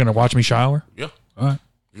 You're going to watch me shower? Yeah. All right.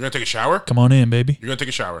 You're going to take a shower? Come on in, baby. You're going to take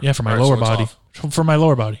a shower? Yeah, for my All right, lower so it's body. off. For my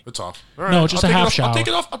lower body. It's off. All right. No, just a half shower. I'll take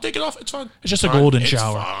it off. I'll take it off. It's fine. It's just a golden It's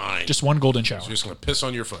shower. fine. Just one golden shower. So you're just going to piss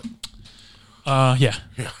on your foot. Yeah.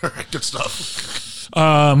 Yeah. All right. Good stuff.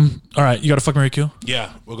 All right. You got a fuck, Mary Q?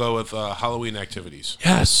 Yeah. We'll go with Halloween activities.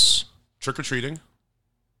 Yes. Trick-or-treating.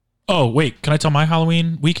 Oh, wait. Can I tell my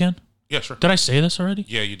Halloween weekend? Yeah, sure. Did I say this already?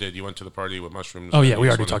 Yeah, you did. You went to the party with mushrooms. Oh, yeah. We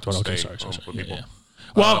already talked about it. Okay, sorry. Yeah.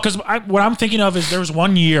 Well, because what I'm thinking of is there was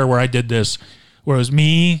one year where I did this, where it was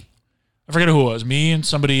me, I forget who it was, me and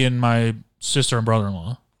somebody and my sister and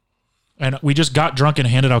brother-in-law, and we just got drunk and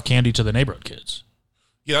handed out candy to the neighborhood kids.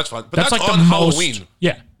 Yeah, that's fun. But that's like on the Halloween. most,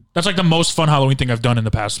 yeah, that's like the most fun Halloween thing I've done in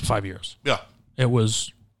the past 5 years. Yeah. It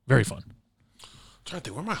was very fun. I'm trying to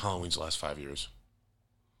think, where are my Halloweens the last 5 years?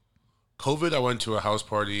 COVID, I went to a house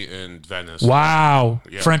party in Venice. Wow.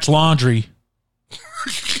 Yeah. French Laundry.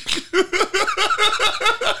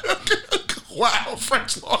 Wow,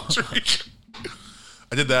 French Laundry.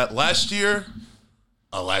 I did that last year.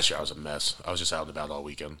 Last year I was a mess. I was just out and about all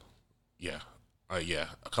weekend. Yeah. Yeah.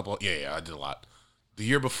 I did a lot. The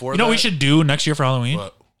year before You know what we should do next year for Halloween?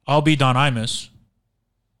 What? I'll be Don Imus.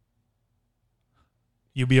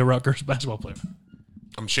 You be a Rutgers basketball player.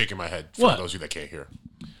 I'm shaking my head for What? those of you that can't hear.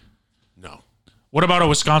 No. What about a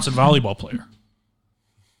Wisconsin volleyball player?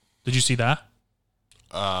 Did you see that?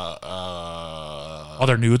 All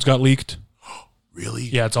their nudes got leaked. Really?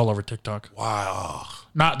 Yeah, it's all over TikTok. Wow.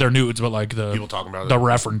 Not their nudes, but like the People talking about the it.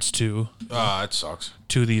 reference to That sucks.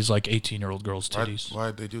 these like 18-year-old girls' titties,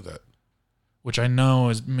 Why'd they do that? which I know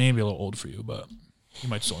is maybe a little old for you, but you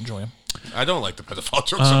might still enjoy them. I don't like the pedophile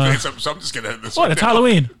jokes some days, so I'm just gonna end this. What? right It's now.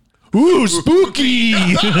 Halloween. Ooh, spooky.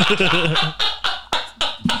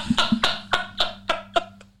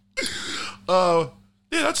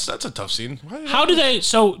 Yeah, that's a tough scene. How do they?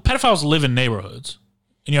 So pedophiles live in neighborhoods,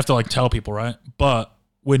 and you have to like tell people, right? But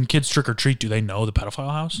when kids trick or treat, do they know the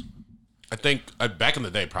pedophile house? I think back in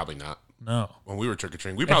the day, probably not. No. When we were trick or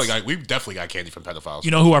treating, we definitely got candy from pedophiles.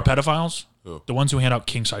 You know who are pedophiles? Who? The ones who hand out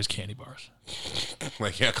king-size candy bars.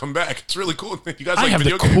 Like, yeah, come back. It's really cool. You guys I like have the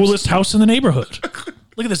video games? coolest house in the neighborhood.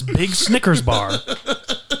 Look at this big Snickers bar.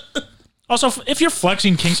 Also, if you're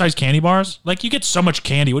flexing king-size candy bars, like you get so much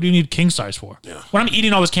candy. What do you need king-size for? Yeah. When I'm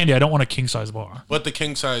eating all this candy, I don't want a king-size bar. But the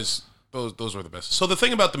king size, those were the best. So the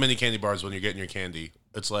thing about the mini candy bars when you're getting your candy,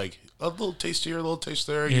 it's like a little taste here, a little taste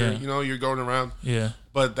there. Yeah. You're going around. Yeah.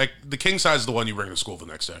 But like the king size is the one you bring to school the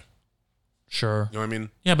next day. Sure. You know what I mean?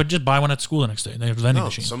 Yeah, but just buy one at school the next day. They have a vending No,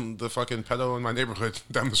 machine. the fucking pedo in my neighborhood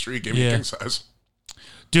down the street gave me Yeah. king size.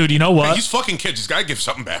 Dude, you know what? Hey, he's fucking kids. He's got to give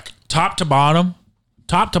something back. Top to bottom,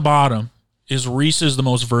 is Reese's the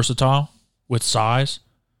most versatile with size?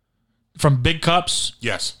 From big cups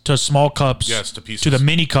Yes. to small cups, Yes, to pieces. to the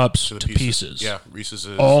mini cups to pieces. pieces. Yeah, Reese's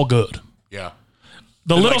is. All good. Yeah.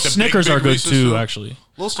 The And little like the Snickers big are good Reese's too, too. actually.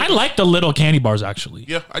 Little I Snickers. like the little candy bars, actually.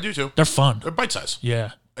 Yeah, I do too. They're fun. They're bite size.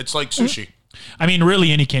 Yeah. It's like sushi. I mean,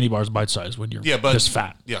 really, any candy bar is bite size when you're this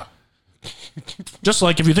fat. Yeah. Just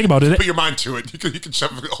like if you think about it, Put your mind to it. You can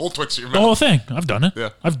shove a whole Twix in your the mouth. whole thing. I've done it. Yeah.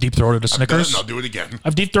 I've deep throated a Done it, Snickers. and I'll do it again.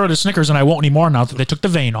 I've deep throated a Snickers, and I won't anymore now that they took the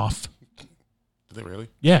vein off. Did they really?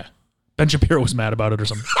 Yeah. Ben Shapiro was mad about it or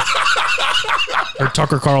something. Or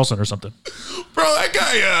Tucker Carlson or something. Bro, that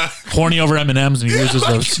guy, Horny over M&M's and he loses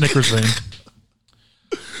the Snickers vein.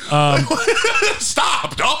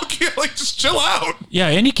 stop, dog. Like, just chill out. Yeah,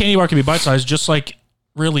 any candy bar can be bite-sized, just like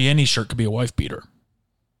really any shirt could be a wife beater.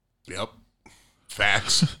 Yep.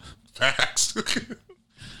 Facts. Facts.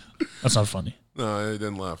 That's not funny. No, I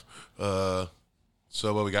didn't laugh.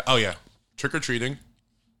 So what we got? Oh, yeah. Trick-or-treating,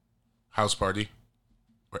 house party,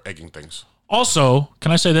 or egging things. Also,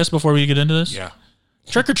 can I say this before we get into this? Yeah.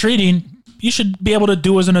 Trick-or-treating, you should be able to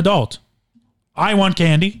do as an adult. I want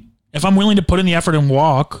candy. If I'm willing to put in the effort and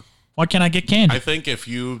walk, why can't I get candy? I think if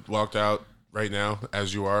you walked out right now,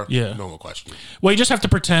 as you are, Yeah. no one will question you. Well, you just have to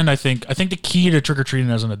pretend, I think the key to trick-or-treating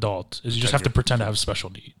as an adult is you just have to pretend to have special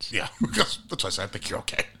needs. Yeah. That's why I said I think you're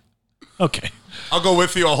okay. Okay. I'll go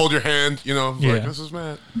with you. I'll hold your hand. Like, Yeah. this is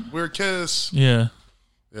Matt. We're a kiss. Yeah.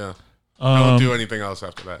 Yeah. I don't do anything else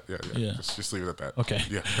after that. Yeah. Just leave it at that. Okay.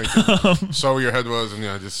 Yeah. Thank you. So where your head was, and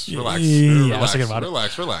just relax. Yeah, I was thinking about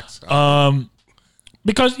it. Relax.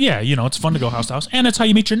 Because, it's fun to go house to house, and it's how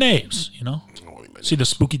you meet your neighbors, See the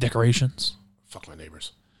spooky decorations. Fuck my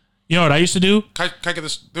neighbors. You know what I used to do? Can I get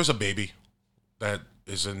this? There's a baby that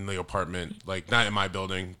is in the apartment, like not in my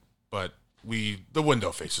building, but the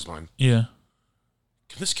window faces mine. Yeah.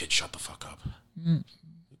 Can this kid shut the fuck up?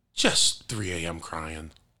 Just 3 a.m.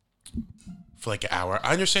 crying for like an hour.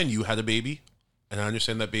 I understand you had a baby, and I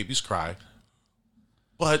understand that babies cry,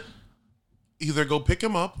 but either go pick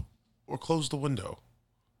him up or close the window.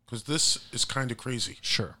 Because this is kind of crazy.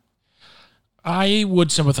 Sure. I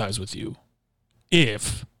would sympathize with you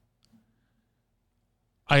if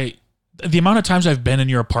the amount of times I've been in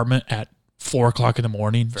your apartment at 4 o'clock in the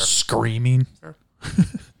morning screaming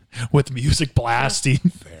with music blasting.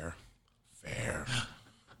 Fair.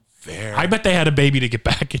 I bet they had a baby to get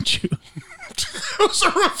back at you. It was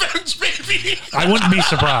a revenge baby. I wouldn't be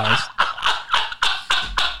surprised.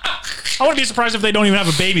 I wouldn't be surprised if they don't even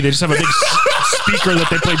have a baby. They just have a big speaker that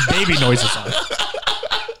they play baby noises on.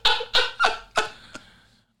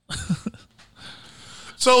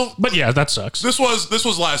 So, but yeah, that sucks. This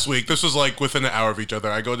was last week. This was like within an hour of each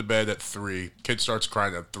other. I go to bed at 3. Kid starts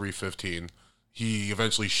crying at 3:15. He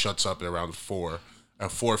eventually shuts up at around 4.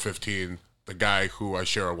 At 4:15, the guy who I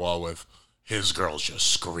share a wall with, his girl's just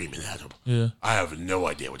screaming at him. Yeah. I have no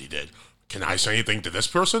idea what he did. Can I say anything to this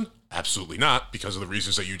person? Absolutely not, because of the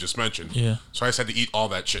reasons that you just mentioned. Yeah. So I just had to eat all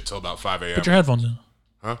that shit till about 5 a.m. Put your headphones in.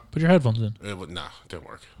 Huh? Put your headphones in. It didn't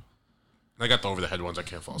work. I got the over-the-head ones. I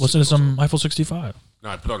can't fall asleep. Listen to some Eiffel 65. No,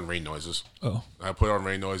 I put on rain noises. Oh. I put on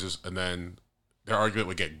rain noises, and then their argument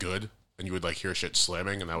would get good, and you would like hear shit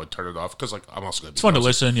slamming, and I would turn it off because like I'm also gonna. It's fun to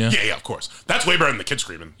listen, yeah. Yeah, of course. That's way better than the kid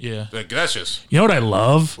screaming. Yeah. Like, that's just. You know what I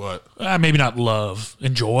love? What? Maybe not love.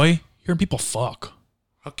 Enjoy hearing people fuck.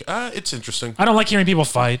 Okay, it's interesting. I don't like hearing people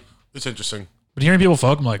fight. It's interesting. But hearing people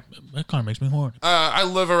fuck, I'm like, that kind of makes me horny. I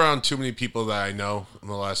live around too many people that I know in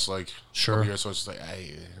the last Sure. couple years, so it's like,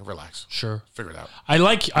 hey, relax. Sure. Figure it out. I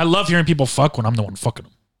love hearing people fuck when I'm the one fucking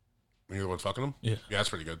them. When you're the one fucking them? Yeah. Yeah, that's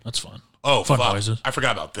pretty good. That's fun. Oh, fun fuck. noises. I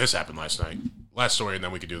forgot about this happened last night. Last story, and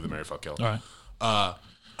then we could do the Marry Fuck Kill. All right.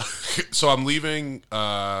 So I'm leaving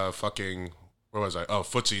where was I? Oh,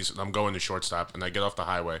 Footsies, and I'm going to Shortstop, and I get off the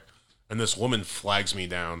highway, and this woman flags me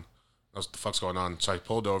down. I was, what the fuck's going on? So I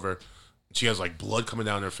pulled over, and she has like blood coming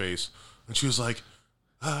down her face, and she was like,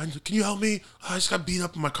 can you help me? I just got beat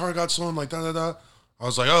up and my car got stolen, like da-da-da. I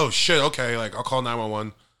was like, oh shit, okay, like I'll call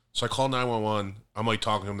 911. So I call 911, I'm like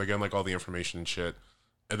talking to them, they're getting like all the information and shit.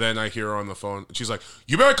 And then I hear her on the phone, and she's like,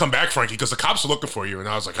 you better come back, Frankie, because the cops are looking for you. And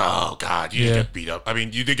I was like, oh, God, you did get beat up. I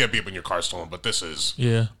mean, you did get beat up when your car stolen, but this is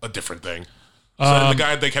a different thing. So then the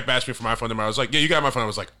guy, they kept asking me for my phone number. I was like, yeah, you got my phone. I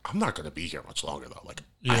was like, I'm not going to be here much longer, though. Like,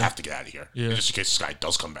 I have to get out of here. Yeah. Just in case this guy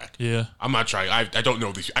does come back. Yeah. I'm not trying. I don't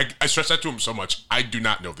know these. I stress that to him so much. I do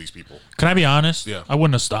not know these people. Can I be honest? Yeah. I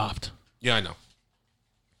wouldn't have stopped. Yeah, I know.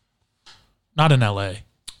 Not in L.A.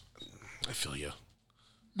 I feel you.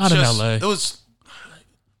 Not in L.A. It was...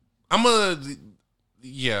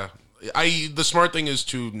 the smart thing is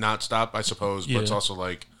to not stop, I suppose, but it's also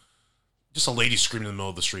like just a lady screaming in the middle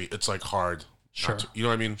of the street. It's like hard. Sure. You know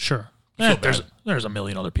what I mean? Sure. I feel There's a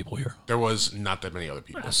million other people here. There was not that many other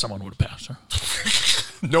people. Someone would have passed her.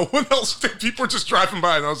 No one else. People were just driving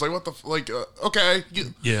by, and I was like, what the okay.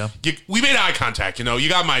 We made eye contact, you know. You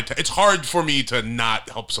got my... it's hard for me to not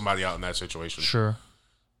help somebody out in that situation. Sure.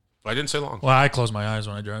 But I didn't say long. Well, I close my eyes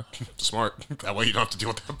when I drive. Smart. That way you don't have to deal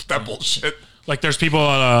with that bullshit. Like, there's people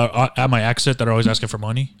at my exit that are always asking for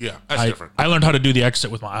money. Yeah, that's different. I learned how to do the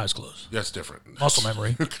exit with my eyes closed. That's different. Muscle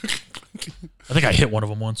memory. I think I hit one of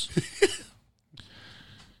them once.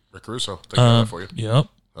 Rick Russo. Take care of that for you. Yep.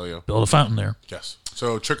 Hell yeah. Build a fountain there. Yes.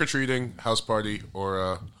 So trick-or-treating, house party,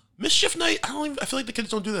 or mischief night. I feel like the kids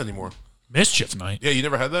don't do that anymore. Mischief night? Yeah, you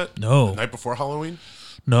never had that? No. The night before Halloween?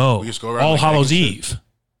 No. We just go around All like Hallows Eve.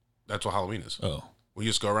 That's what Halloween is. Oh. We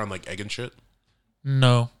just go around like egg and shit?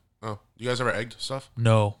 No. Oh. You guys ever egged stuff?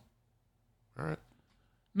 No. All right.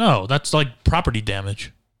 No, that's like property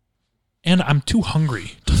damage. And I'm too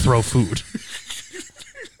hungry to throw food.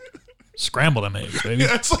 Scramble them eggs, baby.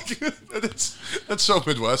 Yeah, it's like that's so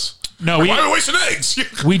Midwest. No, why are we wasting eggs?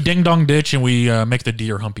 We ding dong ditch and we make the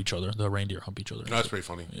deer hump each other. The reindeer hump each other. No, that's pretty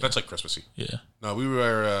funny. Yeah. That's like Christmassy. Yeah. No, we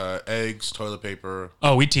wear eggs, toilet paper.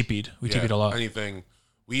 Oh, we teepeed. We teepeed a lot. Anything.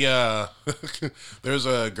 We there's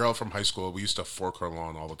a girl from high school. We used to fork her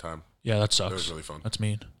lawn all the time. Yeah, that sucks. That was really fun. That's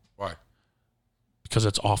mean. Why? Because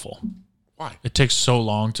it's awful. Why? It takes so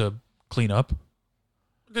long to clean up.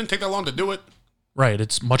 It didn't take that long to do it. Right.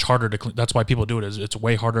 It's much harder to clean. That's why people do it. It's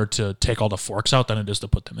way harder to take all the forks out than it is to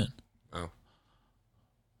put them in. Oh.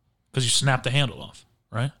 Because you snap the handle off,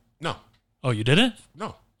 right? No. Oh, you didn't?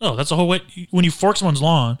 No. Oh, that's the whole way. When you fork someone's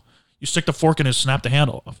lawn, you stick the fork in and snap the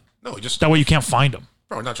handle off. No, just that way you can't find them.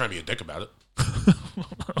 Bro, I'm not trying to be a dick about it.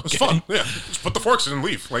 It's fun. Yeah. Just put the forks in and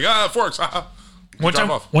leave. Like, forks. One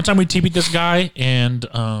time we TP'd this guy and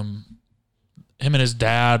him and his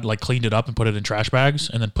dad like cleaned it up and put it in trash bags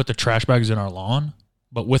and then put the trash bags in our lawn,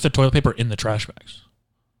 but with the toilet paper in the trash bags.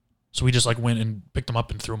 So we just like went and picked them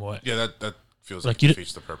up and threw them away. Yeah, that feels like it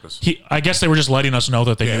defeats the purpose. I guess they were just letting us know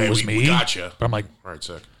that they knew it was me. We gotcha. But I'm like, all right,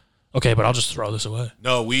 sick. Okay, but I'll just throw this away.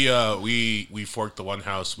 No, we forked the one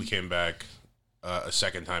house. We came back a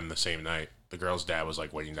second time the same night. The girl's dad was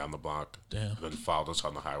like waiting down the block. Damn. And then followed us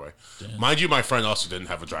on the highway. Damn. Mind you, my friend also didn't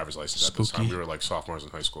have a driver's license at this Spooky. time. We were like sophomores in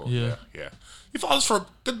high school. Yeah. Yeah. He followed us for a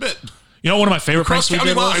good bit. You know, one of my favorite pranks Cross we county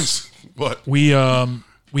did lines. What?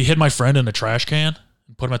 we hid my friend in a trash can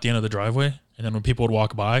and put him at the end of the driveway, and then when people would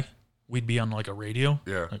walk by, we'd be on like a radio.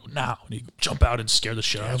 Yeah. Like, now, and he'd jump out and scare the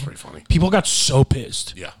shit out of That's them. pretty funny. People got so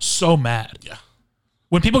pissed. Yeah. So mad. Yeah.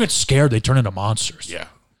 When people get scared, they turn into monsters. Yeah.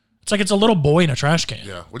 It's like it's a little boy in a trash can.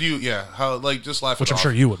 Yeah. What do you? Yeah. How? Like just laugh. Which it I'm off.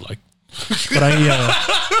 sure you would like.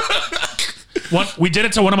 But we did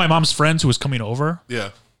it to one of my mom's friends who was coming over.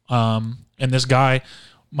 Yeah. And this guy,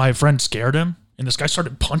 my friend scared him, and this guy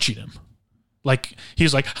started punching him. Like, he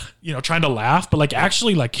was like, trying to laugh, but like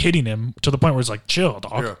actually like hitting him to the point where it's like, chill,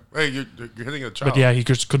 dog. Yeah. Hey, you're hitting a child. But yeah, he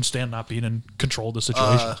just couldn't stand not being in control of the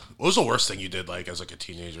situation. What was the worst thing you did like as like a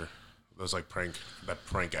teenager? It was like prank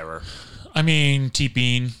error. I mean,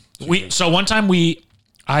 TPing. So one time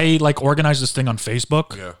I like organized this thing on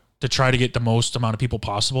Facebook to try to get the most amount of people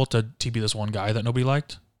possible to TP this one guy that nobody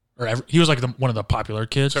liked. He was like one of the popular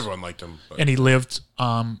kids. Everyone liked him. But. And he lived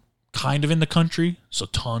kind of in the country, so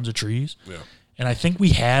tons of trees. Yeah. And I think we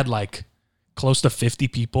had like close to 50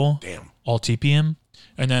 people. Damn. All TP him.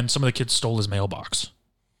 And then some of the kids stole his mailbox.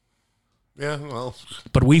 Yeah, well.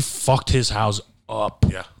 But we fucked his house up.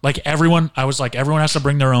 Yeah. Like everyone has to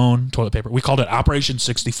bring their own toilet paper. We called it Operation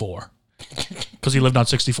 64 because he lived on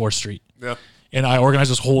 64th Street. Yeah. And I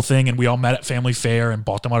organized this whole thing, and we all met at Family Fair and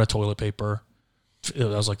bought them out of toilet paper. That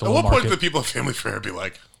was like the At little what point market. did the people at Family Fair be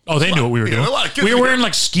like, oh, they knew what we were doing. We were wearing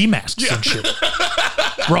like ski masks and shit.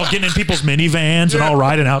 We're all getting in people's minivans and all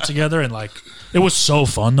riding out together, and like it was so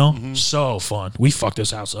fun though. Mm-hmm. So fun. We fucked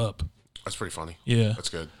this house up. That's pretty funny. Yeah. That's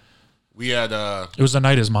good. We had it was the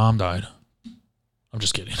night his mom died. I'm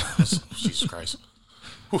just kidding. Jesus Christ.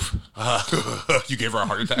 You gave her a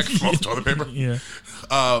heart attack from all the toilet paper? Yeah.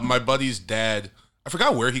 My buddy's dad, I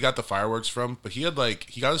forgot where he got the fireworks from, but he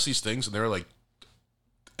got us these things, and they were like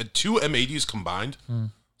two M80s combined.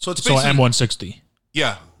 So it's basically M160.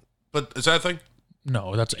 Yeah. But is that a thing?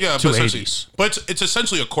 No, that's yeah, two but 80s. But it's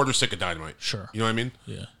essentially a quarter stick of dynamite. Sure. You know what I mean?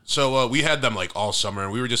 Yeah. So we had them like all summer,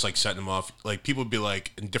 and we were just like setting them off. Like people would be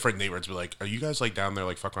like in different neighborhoods, be like, "Are you guys like down there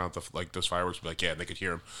like fucking around with like those fireworks?" Be like, "Yeah," and they could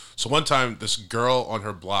hear them. So one time, this girl on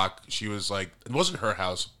her block, she was like, it wasn't her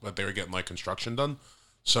house, but they were getting like construction done.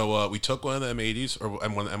 So we took one of the M80s or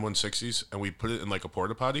M160s, and we put it in like a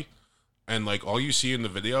porta potty. And, like, all you see in the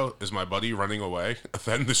video is my buddy running away.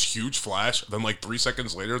 Then this huge flash. Then, like, 3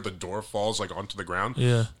 seconds later, the door falls, like, onto the ground.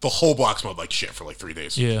 Yeah. The whole block smelled like shit for, like, 3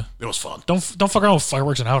 days. Yeah. It was fun. Don't fuck around with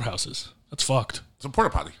fireworks in outhouses. That's fucked. It's a porta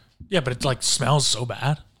potty. Yeah, but it, like, smells so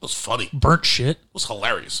bad. It was funny. Burnt shit. It was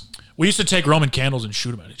hilarious. We used to take Roman candles and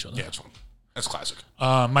shoot them at each other. Yeah, it's fun. That's classic.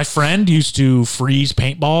 My friend used to freeze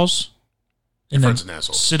paintballs. And Friend's then an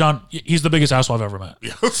asshole. sit on. He's the biggest asshole I've ever met.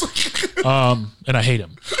 Yeah. And I hate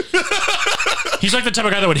him. He's like the type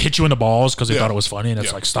of guy that would hit you in the balls because he thought it was funny, and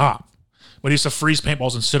it's like, stop. But he used to freeze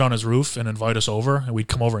paintballs and sit on his roof and invite us over, and we'd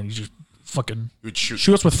come over and he'd just fucking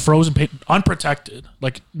shoot us with frozen paint, unprotected,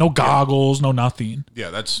 like no goggles, no nothing. Yeah,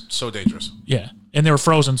 that's so dangerous. Yeah, and they were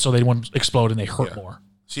frozen, so they wouldn't explode and they hurt more.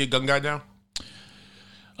 See a gun guy now?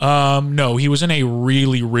 No, he was in a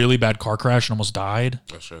really, really bad car crash and almost died.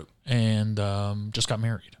 Oh shit! And just got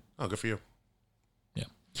married. Oh, good for you. Yeah.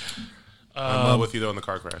 I'm with you though in the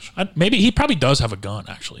car crash. Maybe he probably does have a gun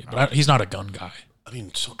actually, but he's not a gun guy. I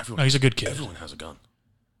mean, so everyone. No, he's a good kid. Everyone has a gun.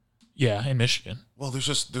 Yeah, in Michigan. Well,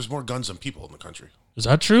 there's more guns than people in the country. Is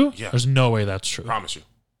that true? Yeah. There's no way that's true. I promise you.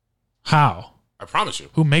 How? I promise you.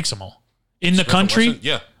 Who makes them all? In the Smith & country? Wesson?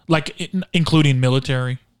 Yeah. Like, including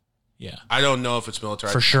military? Yeah. I don't know if it's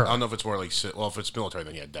military. For sure. I don't know if it's more like, well, if it's military,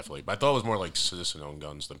 then yeah, definitely. But I thought it was more like citizen-owned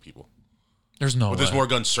guns than people. There's no way. There's more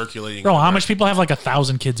guns circulating. Bro, how much people have like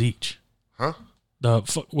 1,000 kids each? Huh?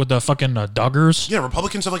 With the fucking Duggars? Yeah,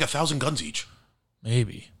 Republicans have like 1,000 guns each.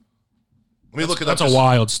 Maybe. Let me look at that. That's a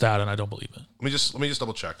wild stat, and I don't believe it. Let me just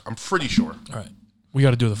double check. I'm pretty sure. All right. We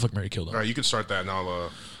got to do the fuck, marry, kill, though. All right, you can start that,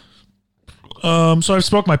 and So I've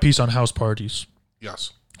spoke my piece on house parties.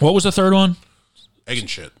 Yes. What was the third one? Egg and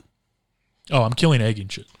shit. Oh, I'm killing egg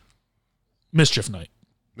and shit. Mischief night.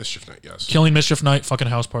 Mischief night, yes. Killing mischief night, fucking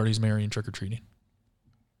house parties, marrying, trick-or-treating.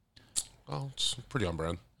 Oh, it's pretty on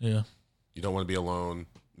brand. Yeah. You don't want to be alone.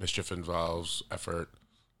 Mischief involves effort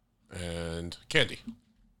and candy.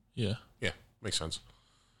 Yeah. Yeah, makes sense.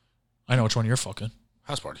 I know which one you're fucking.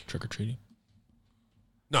 House party. Trick-or-treating.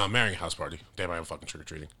 No, I'm marrying a house party. Damn, I am fucking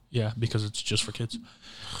trick-or-treating. Yeah, because it's just for kids.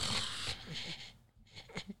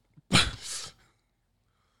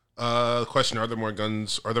 Question: Are there more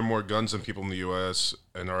guns? Are there more guns than people in the U.S.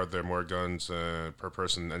 and are there more guns per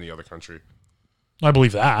person than any other country? I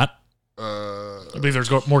believe that. I believe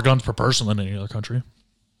there's more guns per person than any other country.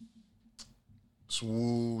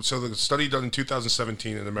 So the study done in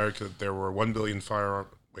 2017 in America, there were 1 billion firearms.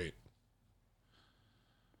 Wait.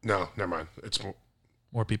 No, never mind. It's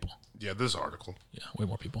more people. Yeah, this article. Yeah, way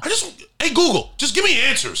more people. Hey, Google, just give me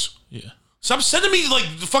answers. Yeah. Stop sending me, like,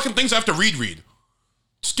 the fucking things I have to read.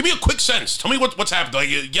 Just give me a quick sentence. Tell me what's happened. Like,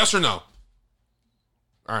 yes or no.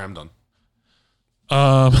 All right, I'm done.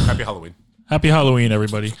 Happy Halloween. Happy Halloween,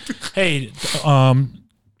 everybody. Hey,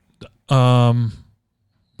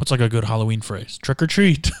 what's like a good Halloween phrase? Trick or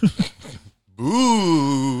treat.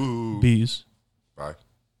 Boo. Bees. Bye.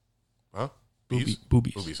 Huh? Bees?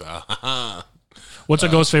 Boobies. Boobies. What's a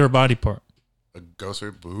ghost's favorite body part? A ghost's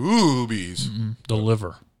favorite boobies. The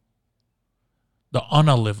liver. The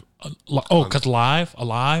unalive. Oh, because aliver.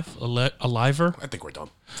 I think we're done.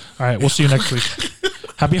 All right, we'll see you next week.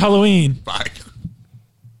 Happy Halloween. Bye.